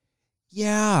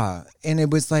 Yeah. And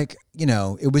it was like,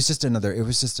 it was just a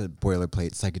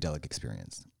boilerplate psychedelic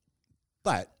experience.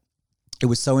 But it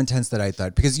was so intense that I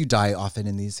thought, because you die often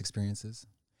in these experiences.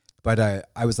 But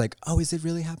I was like, oh, is it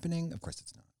really happening? Of course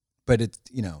it's not. But it's,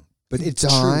 but it's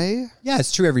true. Yeah,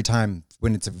 it's true every time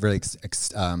when it's a really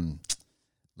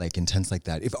intense like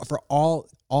that. If for all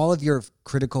of your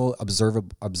critical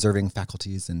observing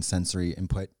faculties and sensory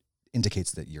input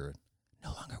indicates that you're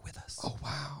no longer with us. Oh,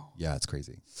 wow. Yeah, it's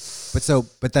crazy.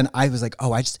 But then I was like,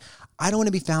 oh, I don't want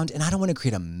to be found, and I don't want to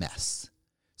create a mess.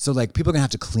 So like people are gonna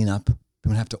have to clean up. People are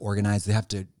gonna have to organize. They have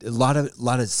to a lot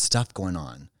of stuff going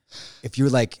on. If you're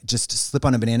like just slip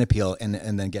on a banana peel and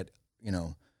then get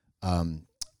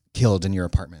killed in your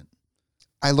apartment.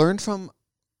 I learned from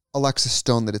Alexa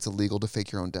Stone that it's illegal to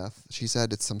fake your own death. She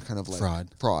said it's some kind of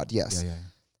like fraud. Yes. Yeah.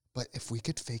 But if we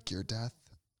could fake your death.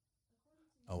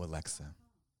 Oh, Alexa.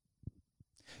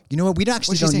 You know what? We don't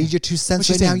need your 2 cents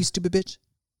right now, you stupid bitch.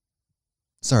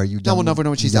 Sorry, you dumb. No, we'll never know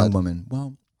what she young said. Woman.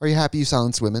 Well, are you happy you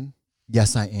silenced women?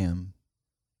 Yes, I am.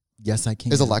 Yes, I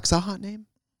can. Is Alexa a hot name?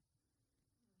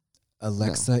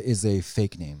 Alexa is a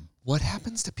fake name. What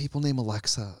happens to people named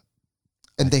Alexa?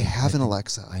 And they have an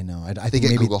Alexa. I know. I they think get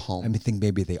maybe, Google Home. I think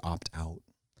maybe they opt out.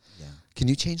 Yeah. Can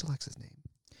you change Alexa's name?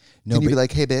 No, can you be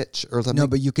like, hey, bitch, or something? No,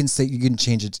 but you can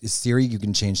change it. Siri, you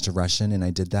can change to Russian, and I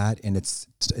did that, and it's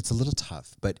a little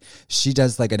tough. But she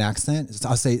does like an accent. So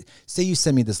I'll say you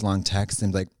send me this long text,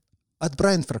 and be like,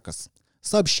 отправим фракас,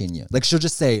 сообщение. Like she'll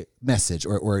just say message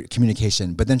or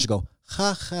communication, but then she'll go,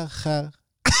 ha, ha, ha.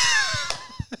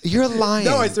 You're lying.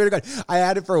 No, I swear to God. I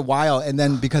had it for a while, and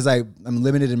then because I'm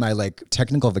limited in my like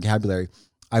technical vocabulary,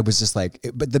 I was just like,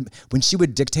 when she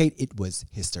would dictate, it was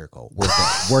hysterical.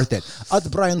 Worth it.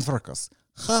 At Brian Farkas.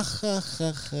 Ha, ha,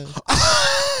 ha,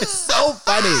 ha. So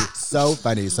funny. So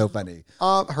funny. So funny.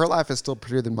 Her laugh is still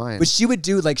prettier than mine. But she would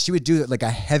do like a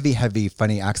heavy,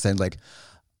 funny accent. Like,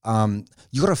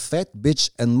 you're a fat bitch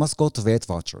and must go to Weight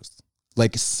Watchers.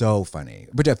 Like, so funny.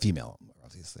 But a female,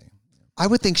 obviously. I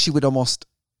would think she would almost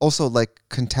also like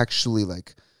contextually,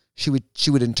 like she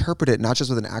would interpret it not just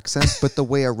with an accent, but the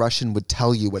way a Russian would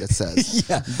tell you what it says.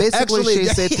 Yeah. Basically, Actually, she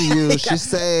say to you, she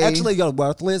say, actually, you're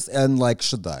worthless and like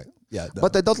should die. Yeah. No.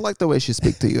 But I don't like the way she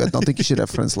speak to you. I don't think you should have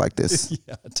friends like this.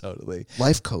 Yeah, totally.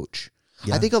 Life coach.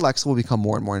 Yeah. I think Alexa will become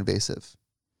more and more invasive.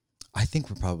 I think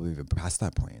we're probably past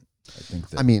that point.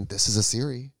 I mean, this is a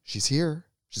Siri. She's here.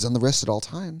 She's on the wrist at all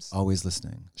times. Always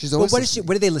listening. She's always listening.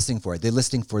 What are they listening for? They're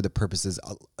listening for the purposes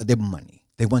of their money.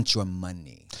 They want your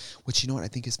money. Which, you know what I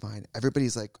think is fine.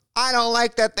 Everybody's like, I don't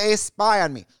like that they spy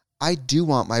on me. I do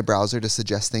want my browser to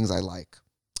suggest things I like.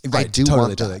 Right, I do totally,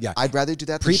 want totally, that. yeah. I'd rather do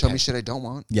that than show me shit I don't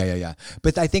want. Yeah.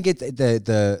 But I think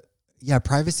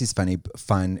privacy's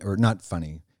fun, or not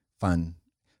funny, fun.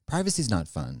 Privacy's not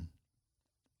fun.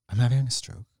 I'm having a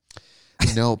stroke.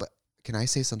 No, but can I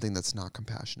say something that's not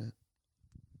compassionate?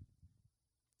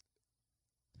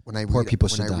 When I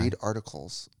read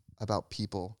articles about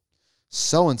people,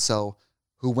 so-and-so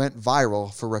who went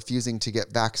viral for refusing to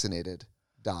get vaccinated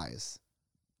dies.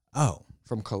 Oh.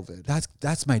 From COVID.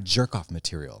 That's my jerk-off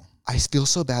material. I feel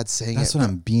so bad saying That's what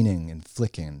I'm beaning and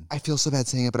flicking. I feel so bad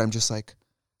saying it, but I'm just like,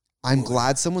 I'm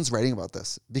glad someone's writing about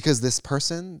this, because this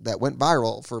person that went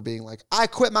viral for being like, I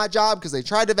quit my job because they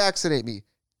tried to vaccinate me,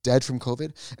 dead from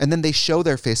COVID. And then they show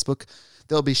their Facebook.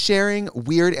 They'll be sharing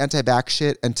weird anti-vax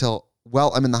shit until,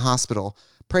 well, I'm in the hospital.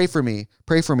 Pray for me.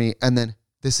 And then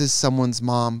this is someone's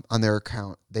mom on their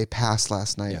account. They passed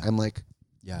last night. Yeah. I'm like,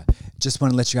 yeah. Just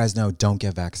want to let you guys know, don't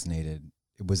get vaccinated.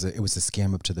 It was a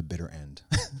scam up to the bitter end.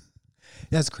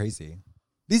 That's crazy.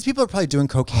 These people are probably doing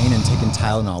cocaine and taking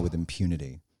Tylenol with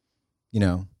impunity. You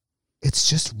know, it's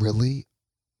just really.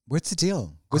 What's the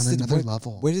deal? What's on another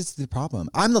level? What is the problem?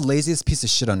 I'm the laziest piece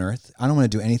of shit on earth. I don't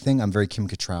want to do anything. I'm very Kim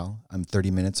Cattrall. I'm 30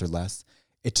 minutes or less.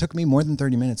 It took me more than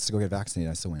 30 minutes to go get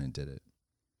vaccinated. I still went and did it.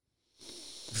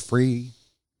 Free.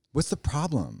 What's the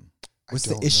problem? What's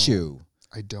the issue?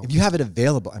 I don't. If you have it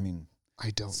available, I mean, I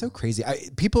don't. It's so crazy.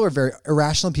 People are very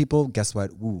irrational. People, guess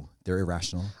what? Ooh, they're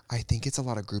irrational. I think it's a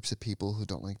lot of groups of people who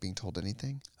don't like being told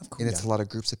anything. Of course. And it's a lot of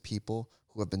groups of people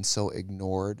who have been so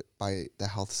ignored by the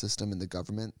health system and the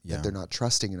government that they're not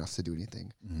trusting enough to do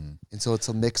anything. Mm-hmm. And so it's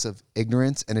a mix of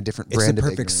ignorance and a different brand of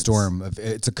ignorance. It's a perfect storm.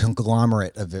 It's a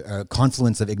conglomerate of a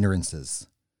confluence of ignorances.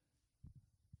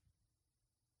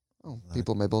 Oh,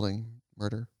 people in my building.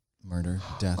 Murder,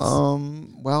 deaths.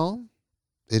 Well,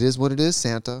 it is what it is,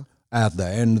 Santa. At the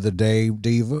end of the day,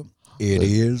 Diva, it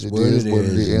is what it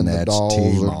is, and that's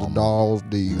T-Mama. The dolls,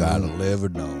 Diva. You gotta live or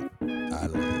don't. I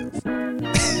live.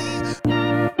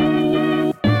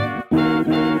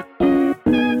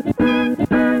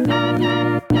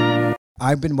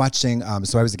 I've been watching,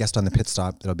 so I was a guest on The Pit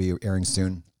Stop that'll be airing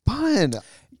soon. Fun.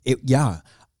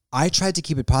 I tried to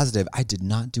keep it positive. I did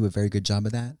not do a very good job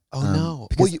of that. Oh, no.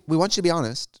 Well, we want you to be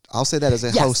honest. I'll say that as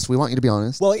a host. We want you to be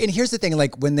honest. Well, and here's the thing.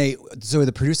 Like so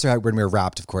the producer, when we were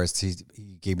wrapped, of course, he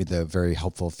gave me the very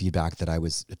helpful feedback that I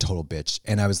was a total bitch.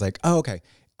 And I was like, oh, okay.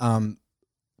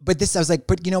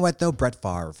 But you know what though? Brett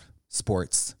Favre,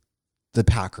 sports, the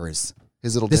Packers.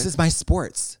 His little dick? This is my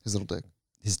sports. His little dick.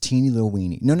 His teeny little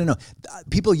weenie. No.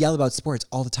 People yell about sports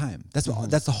all the time. That's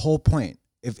the whole point.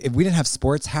 If we didn't have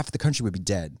sports, half the country would be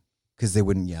dead because they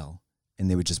wouldn't yell and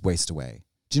they would just waste away.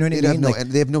 Do you know what I mean?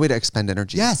 They have no way to expend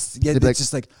energy. Yes. Yeah, it's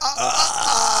just like,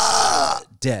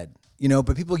 dead. You know,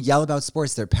 but people yell about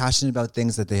sports. They're passionate about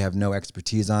things that they have no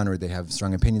expertise on or they have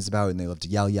strong opinions about, and they love to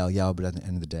yell. But at the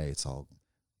end of the day, it's all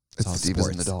the divas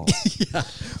and the dolls. Yeah.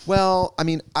 Well, I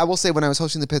mean, I will say when I was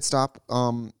hosting The Pit Stop,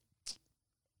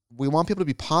 we want people to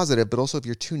be positive, but also if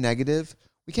you're too negative,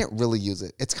 we can't really use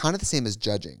it. It's kind of the same as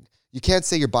judging. You can't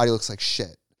say your body looks like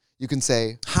shit. You can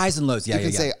say highs and lows. Yeah, you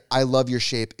can say I love your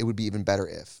shape. It would be even better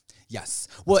if. Yes.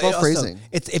 Well, phrasing.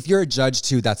 It's if you're a judge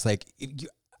too. That's like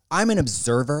I'm an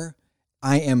observer.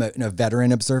 I am a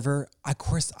veteran observer. Of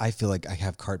course, I feel like I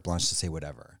have carte blanche to say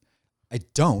whatever. I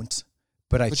don't,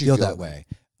 but I feel that way.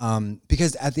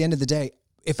 Because at the end of the day,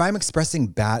 if I'm expressing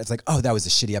bad, it's like, oh, that was a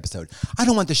shitty episode. I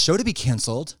don't want the show to be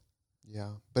canceled.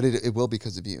 Yeah, but it will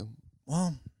because of you.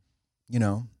 Well, you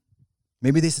know.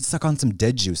 Maybe they should suck on some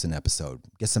dead juice in an episode.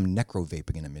 Get some necro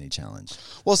vaping in a mini challenge.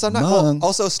 Well, sometimes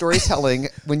also storytelling.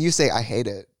 When you say I hate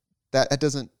it,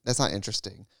 that's not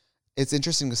interesting. It's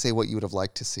interesting to say what you would have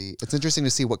liked to see. It's interesting to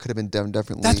see what could have been done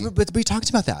differently. But we talked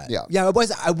about that. Yeah. I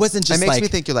wasn't just it makes me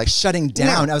think you're like shutting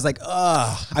down. I was like,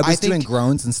 ugh. I was doing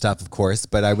groans and stuff, of course.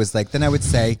 But I was like, then I would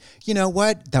say, you know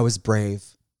what? That was brave.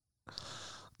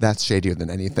 That's shadier than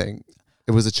anything.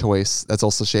 It was a choice. That's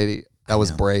also shady. That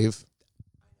was brave.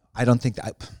 I don't think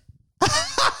that.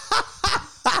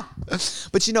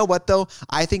 But you know what, though?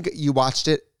 I think you watched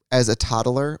it as a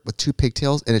toddler with 2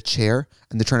 pigtails in a chair,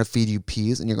 and they're trying to feed you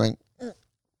peas, and you're going...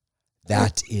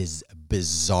 That is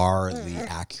bizarrely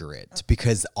accurate,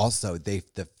 because also the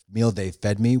meal they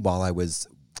fed me while I was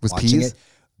watching peas? it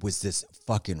was this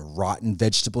fucking rotten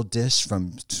vegetable dish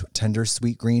from Tender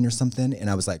Sweet Green or something, and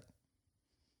I was like,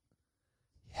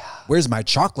 "Yeah, where's my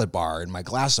chocolate bar and my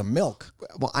glass of milk?"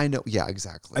 Well, I know. Yeah,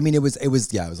 exactly. I mean, it was a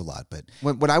lot, but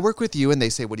When I work with you and they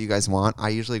say, "What do you guys want?" I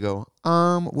usually go,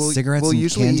 Cigarettes we'll and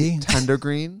usually candy? eat Tender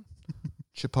Green,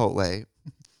 Chipotle,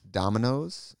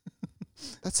 Domino's."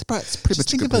 That's pretty just much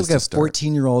think a good about place like to a start.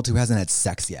 14-year-old who hasn't had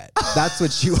sex yet. That's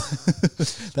what you.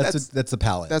 that's the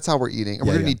palate. That's how we're eating. And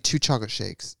we're gonna need 2 chocolate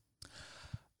shakes.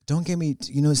 Don't get me.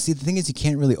 See, the thing is, you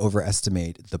can't really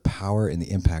overestimate the power and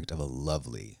the impact of a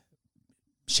lovely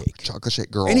shake. Chocolate shake,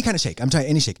 girl. Any kind of shake. I'm talking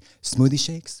any shake. Smoothie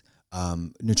shakes,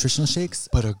 nutritional shakes,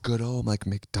 But a good old like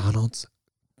McDonald's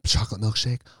chocolate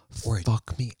milkshake, or a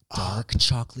fuck me dark up.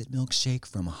 chocolate milkshake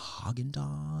from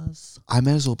Haagen-Dazs. I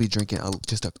might as well be drinking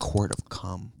just a quart of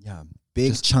cum. Yeah,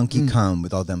 big Just, chunky cum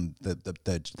with all them the parts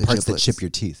that giblets. chip your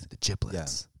teeth. The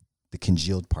giblets. The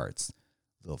congealed parts,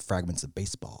 little fragments of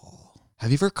baseball.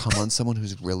 Have you ever come on someone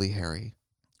who's really hairy?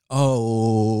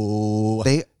 Oh,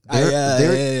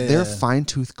 They're fine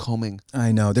tooth combing.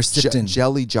 I know. They're sifting.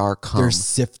 Jelly jar cum. They're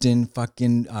sifting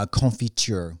fucking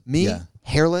confiture. Me, Yeah.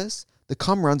 hairless, the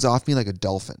cum runs off me like a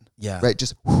dolphin. Yeah. Right?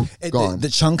 Just gone. The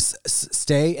chunks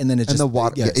stay, and then it just... the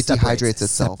water- it separates. dehydrates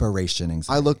itself. Separation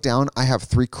anxiety. I look down, I have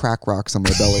 3 crack rocks on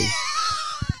my belly.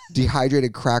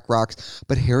 Dehydrated crack rocks.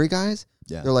 But hairy guys,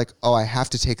 they're like, oh, I have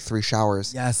to take 3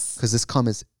 showers. Yes. Because this cum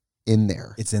is in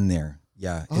there. It's in there.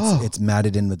 Yeah. Oh. It's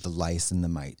matted in with the lice and the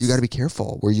mites. You got to be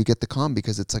careful where you get the cum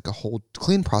because it's like a whole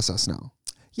clean process now.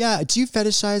 Yeah. Do you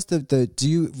fetishize do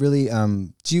you really,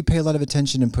 do you pay a lot of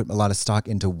attention and put a lot of stock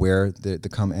into where the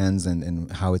cum ends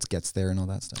and how it gets there and all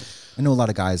that stuff? I know a lot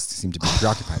of guys seem to be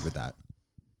preoccupied with that.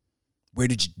 Where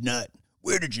did you nut?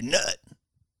 Where did you nut?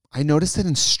 I noticed that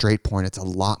in straight porn, it's a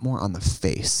lot more on the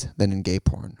face than in gay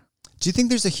porn. Do you think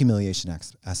there's a humiliation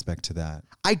aspect to that?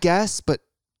 I guess, but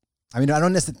I mean, I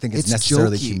don't necessarily think it's it's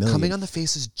necessarily jokey. humiliating. Coming on the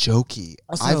face is jokey.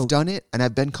 Also- I've done it, and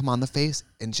I've been come on the face,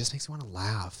 and it just makes me want to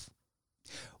laugh.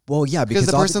 Well, yeah, Because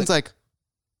the all person's like,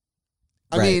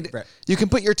 I Right, mean, right. you can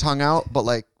put your tongue out, but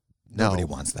like, no. Nobody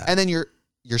wants that. And then you're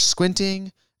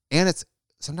squinting, and it's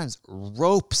sometimes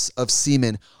ropes of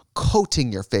semen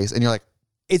coating your face, and you're like,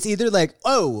 It's either like,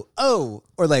 oh,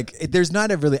 or like, there's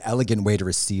not a really elegant way to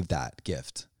receive that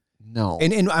gift. no.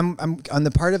 And I'm on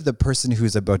the part of the person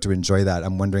who's about to enjoy that.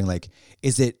 I'm wondering, like,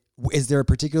 is there a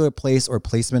particular place or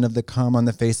placement of the cum on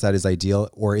the face that is ideal,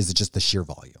 or is it just the sheer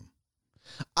volume?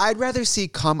 I'd rather see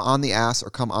cum on the ass or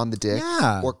cum on the dick,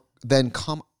 Yeah. or than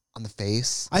cum on the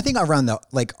face. I think around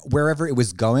wherever it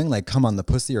was going, like cum on the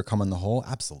pussy or cum on the hole,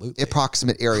 absolutely.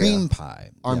 Approximate area, Cream pie,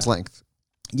 arm's length.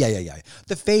 Yeah.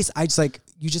 The face, I just like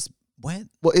what?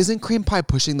 Well, isn't cream pie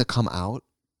pushing the cum out?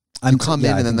 I'm You come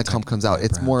in I and then the think cum comes out.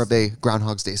 technically, It's more perhaps. of a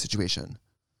Groundhog's Day situation.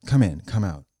 Come in, come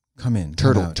out, come in,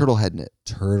 Turtle, come out. turtle head in it.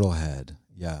 Turtle head.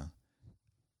 Yeah.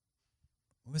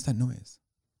 What was that noise?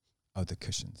 Oh, the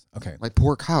cushions. Okay. My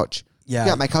poor couch. Yeah.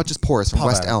 Yeah, my couch is porous from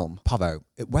West Elm. Pavo.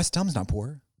 West Elm's not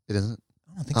poor. It isn't?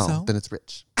 I don't think Oh, so. then it's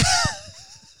rich.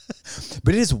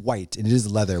 But it is white and it is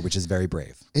leather, which is very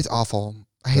brave. It's awful.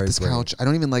 I hate Very this brave. couch.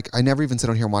 I never even sit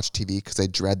on here and watch TV because I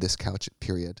dread this couch,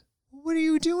 period. What are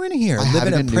you doing here? I Living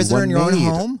having a new prisoner one in your own made.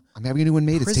 home? I'm having a new one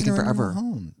made. It's taking Prisoner in your forever.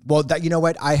 home. Well, you know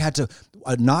what? I had to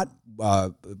not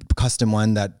custom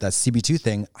one, that CB2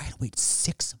 thing. I had to wait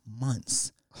 6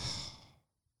 months.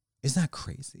 Isn't that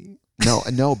crazy?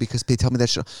 No, because they tell me that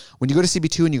shit. When you go to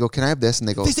CB2 and you go, can I have this? And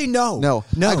they go, They say no. No.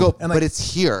 No. I go, I'm but like, it's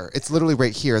here. It's literally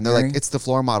right here. And they're Mary? like, it's the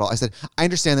floor model. I said, I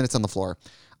understand that it's on the floor.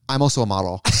 I'm also a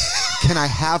model. Can I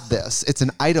have this? It's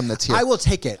an item that's here. I will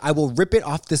take it. I will rip it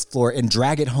off this floor and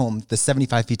drag it home the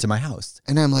 75 feet to my house.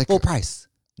 And I'm like, Full price.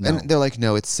 No. And they're like,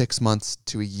 no, it's 6 months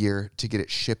to a year to get it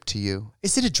shipped to you.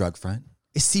 Is it a drug front?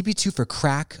 Is CB2 for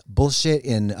crack, bullshit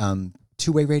in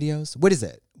two-way radios? What is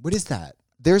it? What is that?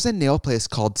 There's a nail place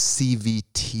called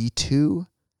CVT2.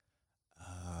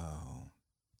 Oh.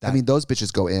 I mean, those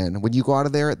bitches go in. When you go out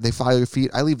of there, they file your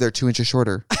feet. I leave there 2 inches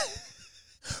shorter.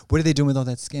 What are they doing with all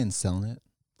that skin? Selling it?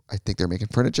 I think they're making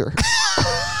furniture.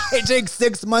 It takes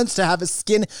 6 months to have a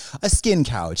skin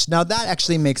couch. Now that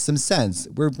actually makes some sense.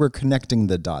 We're connecting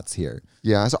the dots here.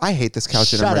 Yeah, so I hate this couch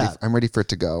Shut and up. I'm ready for it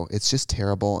to go. It's just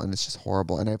terrible and it's just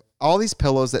horrible. And I have all these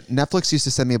pillows that Netflix used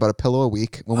to send me about a pillow a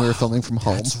week when we were filming from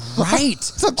home. That's right.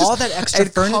 So I'm just all that extra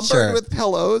encumbered furniture with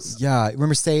pillows. Yeah,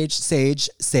 remember Sage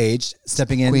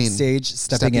stepping in, Queen. Sage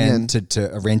stepping in to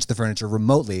arrange the furniture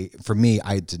remotely. For me,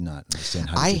 I did not understand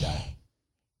how to do that.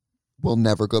 Will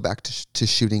never go back to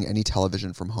shooting any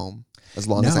television from home as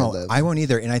long as I live. I won't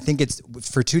either. And I think it's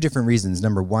for two different reasons.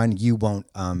 Number one, you won't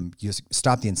you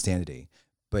stop the insanity.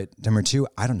 But number two,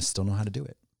 I don't still know how to do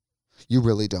it. You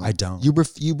really don't. I don't.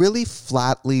 You really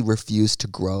flatly refuse to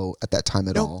grow at that time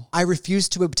at all. I refuse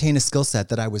to obtain a skill set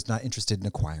that I was not interested in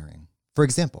acquiring. For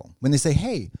example, when they say,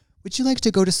 hey, would you like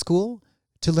to go to school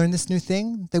to learn this new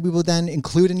thing that we will then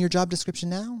include in your job description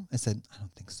now? I said, I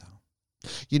don't think so.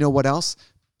 You know what else?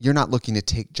 You're not looking to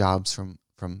take jobs from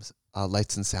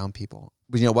lights and sound people.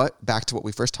 But you know what? Back to what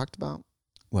we first talked about.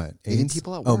 What? Dating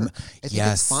people at work. I think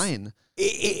it's fine.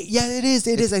 Yeah, it is.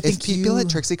 It is. I think if people at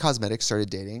Trixie Cosmetics started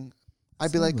dating,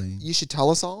 I'd be like, you should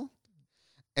tell us all,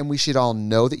 and we should all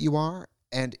know that you are.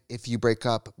 And if you break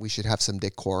up, we should have some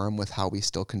decorum with how we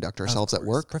still conduct ourselves at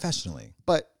work professionally.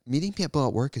 But meeting people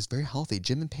at work is very healthy.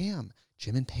 Jim and Pam.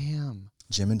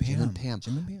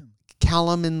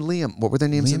 Callum and Liam. What were their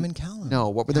names? Liam and Callum. No,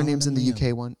 what were their names in the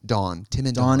UK one? Dawn. Tim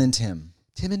and Dawn. Dawn and Tim.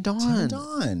 Tim and Dawn.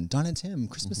 Dawn and Tim.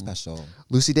 Christmas special.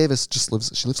 Lucy Davis she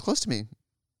lives close to me.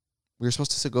 We were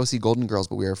supposed to go see Golden Girls,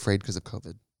 but we were afraid because of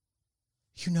COVID.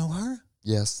 You know her?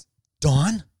 Yes.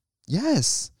 Dawn?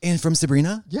 Yes. And from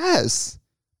Sabrina? Yes.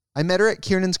 I met her at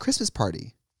Kiernan's Christmas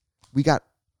party. We got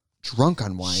drunk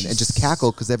on wine and just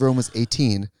cackled because everyone was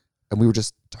 18 and we were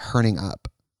just turning up.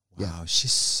 Wow, yeah.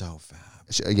 She's so fab.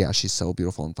 She's so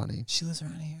beautiful and funny. She lives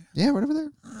around here? Yeah, right over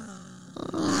there.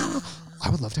 I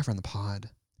would love to have her on the pod.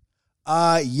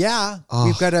 Yeah.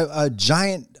 We've got a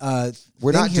giant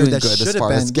we're thing not here doing that good should as have far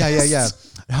been. as guests.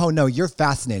 Yeah. Oh, no, you're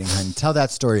fascinating, honey. Tell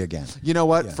that story again. You know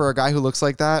what? Yeah. For a guy who looks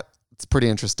like that, it's pretty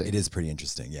interesting. It is pretty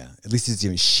interesting, yeah. At least he's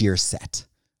doing sheer set.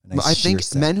 Nice I think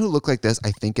men who look like this,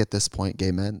 I think at this point,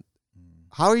 gay men.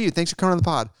 How are you? Thanks for coming on the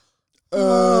pod.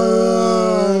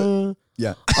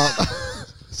 Yeah.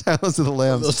 Silence of the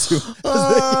Lambs. Don't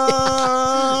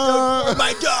hurt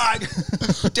my dog.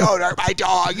 Don't hurt my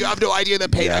dog. You have no idea the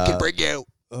pain I can bring you.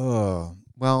 Oh,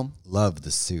 well, love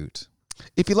the suit.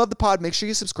 If you love the pod, make sure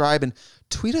you subscribe and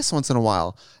tweet us once in a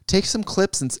while. Take some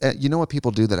clips and you know what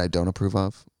people do that I don't approve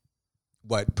of?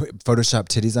 What? Put Photoshop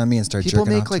titties on me and start people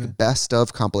jerking make off like to it? best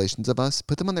of compilations of us,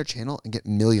 put them on their channel and get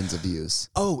millions of views.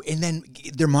 Oh, and then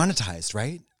they're monetized,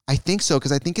 right? I think so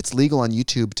because I think it's legal on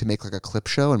YouTube to make like a clip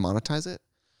show and monetize it.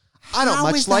 I don't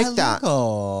much like that.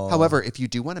 However, if you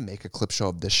do want to make a clip show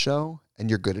of this show and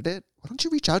you're good at it, why don't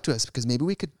you reach out to us? Because maybe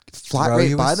we could flat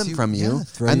rate buy them from you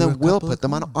and then we'll put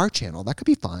them on our channel. That could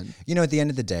be fun. You know, at the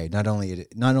end of the day, not only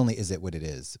is it what it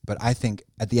is, but I think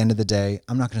at the end of the day,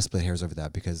 I'm not going to split hairs over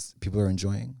that because people are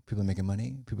enjoying, people are making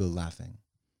money, people are laughing.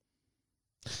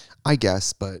 I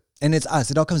guess, but... And it's us.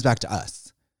 It all comes back to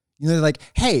us. You know, they're like,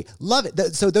 hey, love it.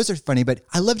 So those are funny, but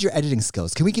I loved your editing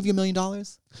skills. Can we give you $1 million?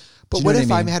 But what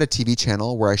if I had a TV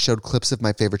channel where I showed clips of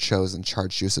my favorite shows and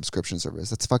charged you a subscription service?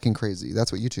 That's fucking crazy.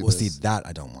 That's what YouTube is. Well, see, that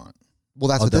I don't want. Well,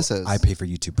 that's what this is. I pay for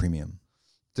YouTube Premium.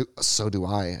 So do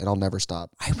I, and I'll never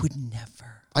stop. I would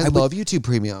never. I love YouTube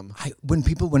Premium.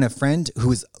 When a friend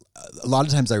who is, a lot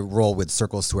of times I roll with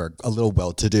circles who are a little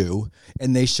well-to-do,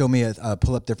 and they show me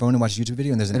pull up their phone and watch a YouTube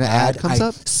video, and there's an ad comes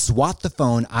up, swat the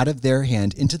phone out of their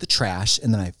hand into the trash,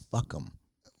 and then I fuck them.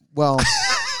 Well...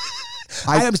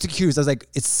 I was accused. I was like,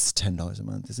 it's $10 a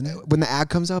month, isn't it? When the ad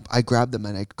comes up, I grab them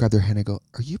and I grab their hand and I go,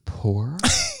 are you poor?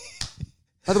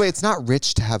 By the way, it's not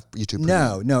rich to have YouTube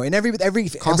Premium. No. And every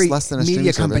less than a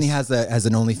media streaming company service. has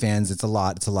an OnlyFans. It's a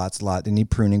lot. They need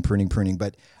pruning.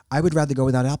 But I would rather go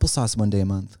without applesauce one day a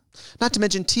month. Not to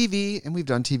mention TV, and we've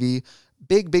done TV,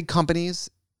 big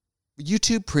companies.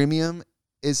 YouTube Premium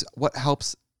is what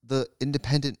helps the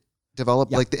independent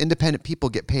develop, like the independent people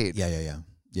get paid.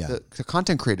 Yeah. The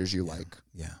content creators you like.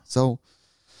 Yeah. So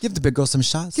give the big girl some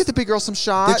shots. Give the big girl some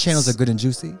shots. Their channels are good and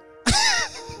juicy.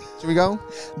 Should we go?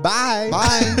 Bye.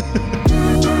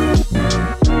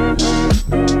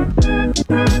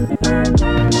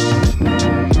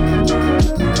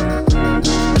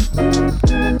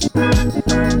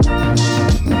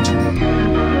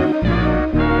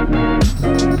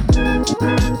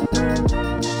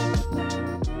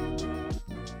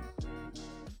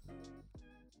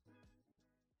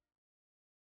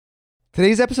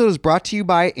 Today's episode is brought to you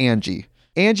by Angie.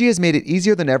 Angie has made it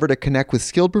easier than ever to connect with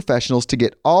skilled professionals to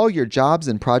get all your jobs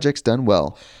and projects done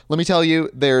well. Let me tell you,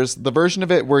 there's the version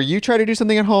of it where you try to do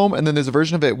something at home, and then there's a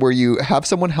version of it where you have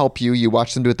someone help you, you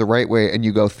watch them do it the right way, and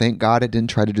you go, thank God I didn't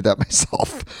try to do that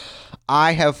myself.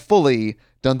 I have fully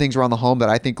done things around the home that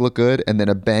I think look good, and then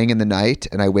a bang in the night,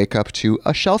 and I wake up to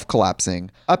a shelf collapsing,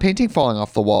 a painting falling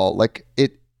off the wall.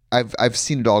 I've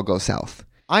seen it all go south.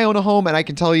 I own a home, and I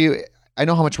can tell you, I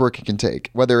know how much work it can take.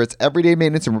 Whether it's everyday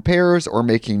maintenance and repairs or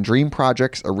making dream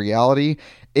projects a reality,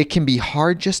 it can be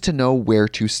hard just to know where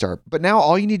to start. But now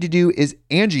all you need to do is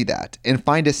Angie that and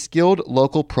find a skilled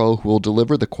local pro who will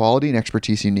deliver the quality and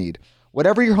expertise you need.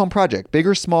 Whatever your home project, big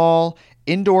or small,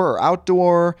 indoor or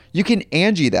outdoor, you can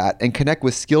Angie that and connect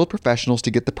with skilled professionals to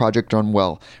get the project done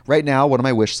well. Right now, one of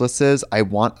my wish lists is I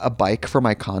want a bike for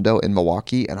my condo in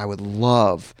Milwaukee, and I would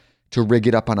love to rig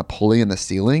it up on a pulley in the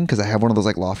ceiling because I have one of those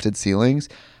like lofted ceilings,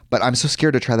 but I'm so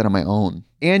scared to try that on my own.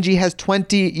 Angie has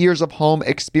 20 years of home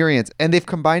experience, and they've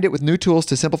combined it with new tools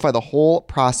to simplify the whole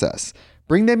process.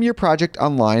 Bring them your project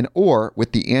online or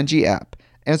with the Angie app.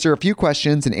 Answer a few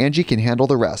questions and Angie can handle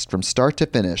the rest from start to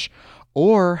finish,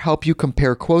 or help you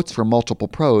compare quotes from multiple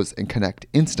pros and connect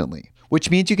instantly,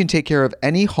 which means you can take care of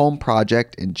any home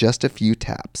project in just a few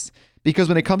taps. Because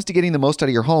when it comes to getting the most out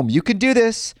of your home, you can do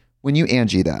this when you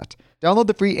Angie that. Download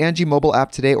the free Angie mobile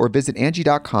app today or visit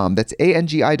Angie.com. That's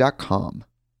ANGI.com.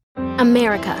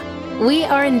 America. We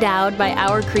are endowed by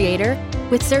our Creator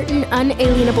with certain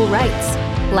unalienable rights: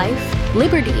 life,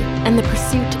 liberty, and the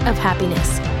pursuit of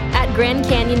happiness. At Grand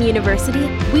Canyon University,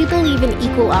 we believe in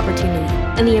equal opportunity,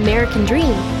 and the American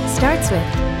dream starts with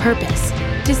purpose.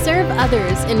 To serve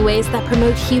others in ways that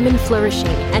promote human flourishing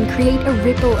and create a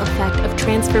ripple effect of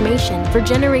transformation for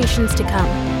generations to come.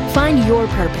 Find your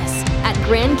purpose at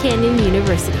Grand Canyon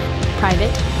University.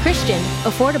 Private, Christian,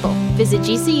 affordable. Visit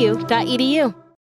gcu.edu.